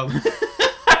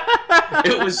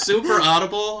 It was super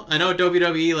audible. I know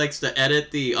WWE likes to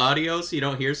edit the audio so you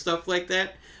don't hear stuff like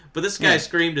that, but this guy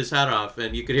screamed his head off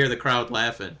and you could hear the crowd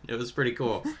laughing. It was pretty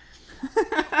cool.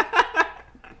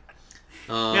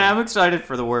 I'm excited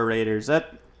for the War Raiders.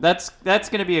 That's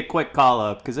going to be a quick call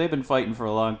up because they've been fighting for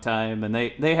a long time and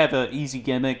they have an easy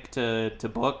gimmick to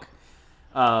book.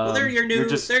 Well, they're your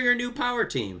new power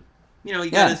team.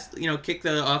 You gotta kick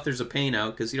the Authors of Pain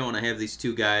out because you don't want to have these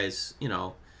two guys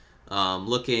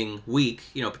looking weak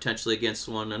potentially against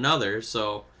one another.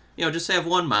 So just have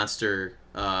one monster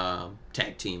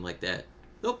tag team like that.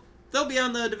 They'll be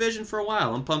on the division for a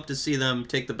while. I'm pumped to see them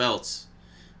take the belts.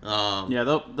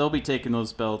 They'll be taking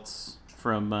those belts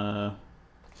from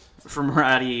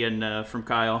Roddy and from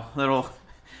Kyle.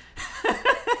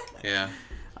 Yeah.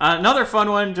 Another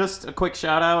fun one, just a quick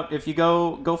shout out. If you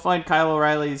go find Kyle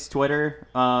O'Reilly's Twitter,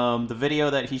 the video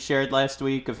that he shared last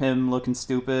week of him looking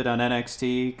stupid on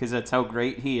NXT, because that's how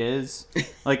great he is.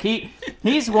 Like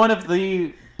he's one of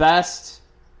the best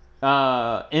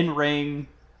in-ring.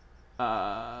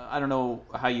 I don't know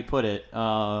how you put it.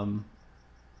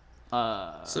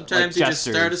 Sometimes like you just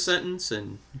start a gestures. sentence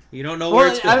and you don't know where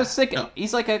Well, it's going. I was thinking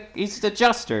he's a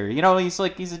jester, you know. He's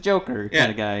a Joker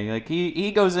kind of guy. Like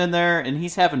he goes in there and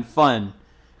he's having fun.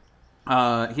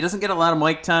 He doesn't get a lot of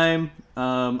mic time.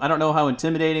 I don't know how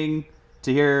intimidating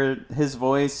to hear his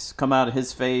voice come out of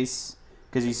his face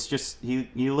because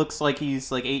he looks like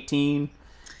he's like 18,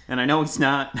 and I know he's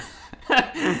not.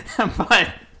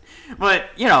 but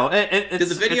you know, it's Did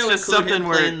the video it's just include something him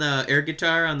where playing the air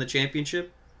guitar on the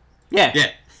championship? yeah.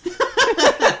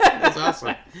 That's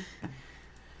awesome.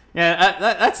 Yeah,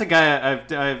 that's a guy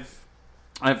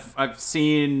I've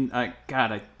seen.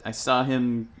 God, I saw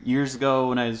him years ago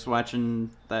when I was watching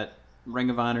that Ring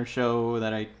of Honor show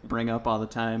that I bring up all the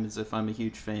time as if I'm a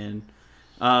huge fan.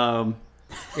 Yeah,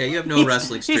 you have no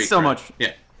wrestling streak. He's so cred. much.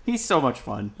 Yeah. He's so much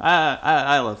fun.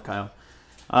 I love Kyle.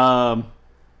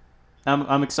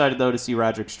 I'm excited though to see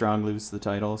Roderick Strong lose the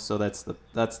title. So that's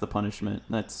the punishment.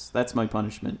 That's my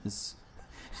punishment is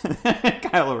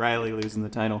Kyle O'Reilly losing the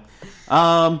title.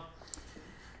 Yeah,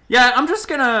 I'm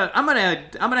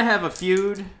gonna have a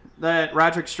feud that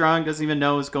Roderick Strong doesn't even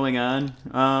know is going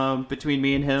on between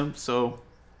me and him. So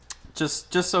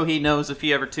just so he knows if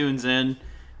he ever tunes in,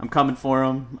 I'm coming for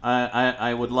him.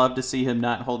 I would love to see him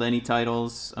not hold any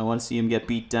titles. I want to see him get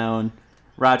beat down.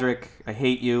 Roderick, I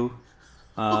hate you.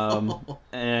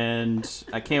 And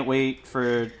I can't wait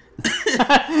for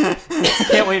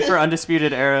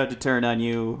Undisputed Era to turn on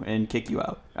you and kick you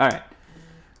out. All right.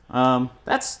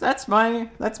 That's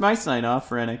my sign off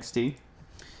for NXT.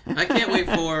 I can't wait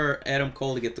for Adam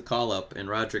Cole to get the call up and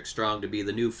Roderick Strong to be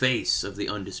the new face of the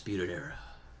Undisputed Era.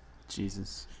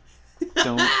 Jesus.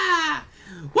 Don't.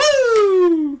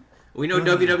 Woo! We know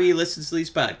WWE listens to these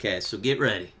podcasts, so get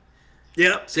ready.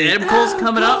 Yep. Adam Cole's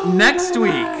coming up next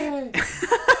week.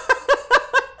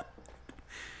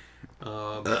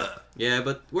 Yeah,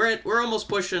 but we're almost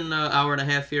pushing an hour and a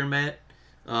half here, Matt.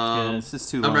 Yeah, this is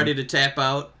too long. I'm ready to tap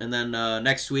out, and then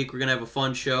next week we're gonna have a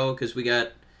fun show because we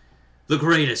got the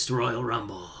greatest Royal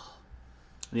Rumble.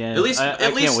 Yeah, At least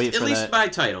that. by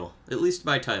title. At least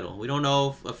by title. We don't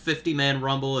know if a 50-man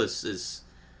Rumble is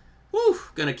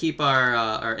gonna keep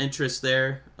our interest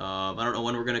there. I don't know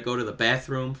when we're gonna go to the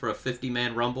bathroom for a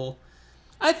 50-man Rumble.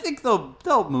 I think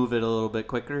they'll move it a little bit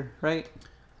quicker, right?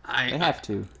 They have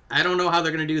to. I don't know how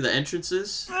they're gonna do the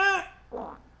entrances.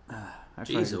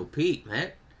 Jeez, oh Pete,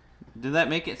 Matt. Did that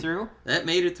make it through? That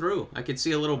made it through. I could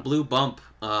see a little blue bump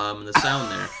in the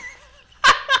sound there.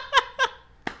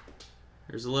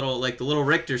 There's a little, like the little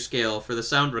Richter scale for the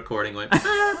sound recording went. Yeah,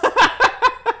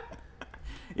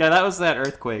 that was that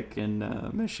earthquake in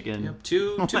Michigan. Yep,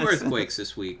 two earthquakes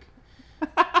this week.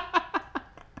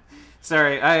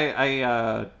 Sorry,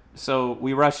 so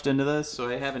we rushed into this, so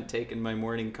I haven't taken my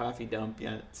morning coffee dump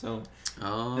yet. So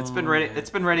it's been ready. It's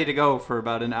been ready to go for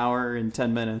about an hour and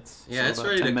 10 minutes. Yeah, so it's about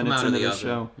ready 10 to come minutes out of into the the oven.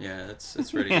 show. Yeah,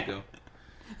 it's ready to go.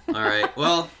 All right.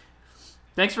 Well,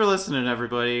 thanks for listening,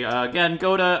 everybody. Again,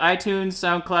 go to iTunes,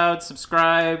 SoundCloud,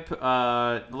 subscribe.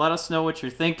 Let us know what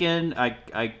you're thinking.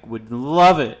 I would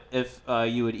love it if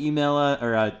you would email us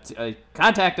or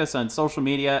contact us on social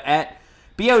media at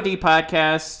BOD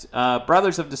Podcast,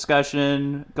 Brothers of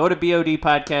Discussion. Go to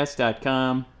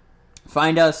bodpodcast.com.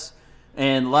 Find us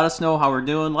and let us know how we're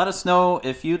doing. Let us know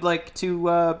if you'd like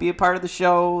to be a part of the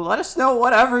show. Let us know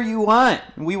whatever you want.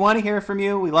 We want to hear from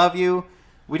you. We love you.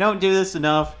 We don't do this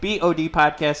enough.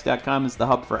 bodpodcast.com is the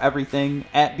hub for everything.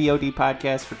 At BOD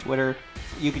Podcast for Twitter.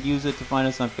 You could use it to find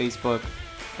us on Facebook.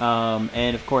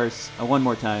 And, of course, one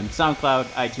more time, SoundCloud,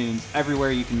 iTunes,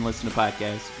 everywhere you can listen to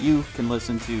podcasts. You can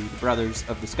listen to the Brothers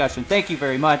of Discussion. Thank you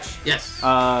very much. yes.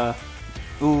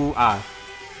 Ooh, ah.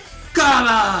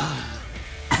 Gala!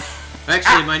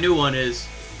 Actually, my new one is,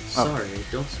 sorry, I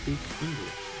don't speak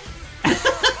English.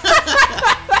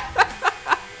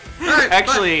 All right,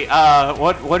 Actually,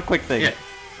 one quick thing. Yeah.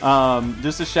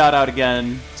 Just a shout out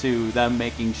again to them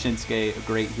making Shinsuke a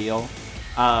great heel.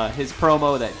 His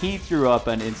promo that he threw up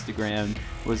on Instagram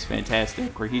was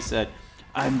fantastic, where he said,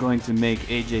 I'm going to make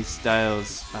AJ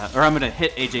Styles, or I'm going to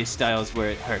hit AJ Styles where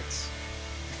it hurts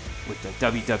with the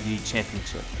WWE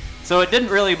Championship. So it didn't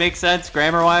really make sense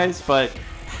grammar-wise, but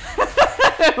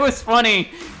it was funny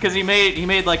because he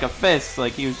made like a fist,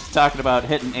 like he was just talking about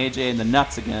hitting AJ in the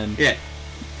nuts again. Yeah.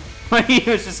 But he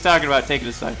was just talking about taking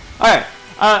his side. All right,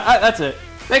 that's it.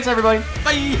 Thanks, everybody.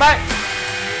 Bye. Bye.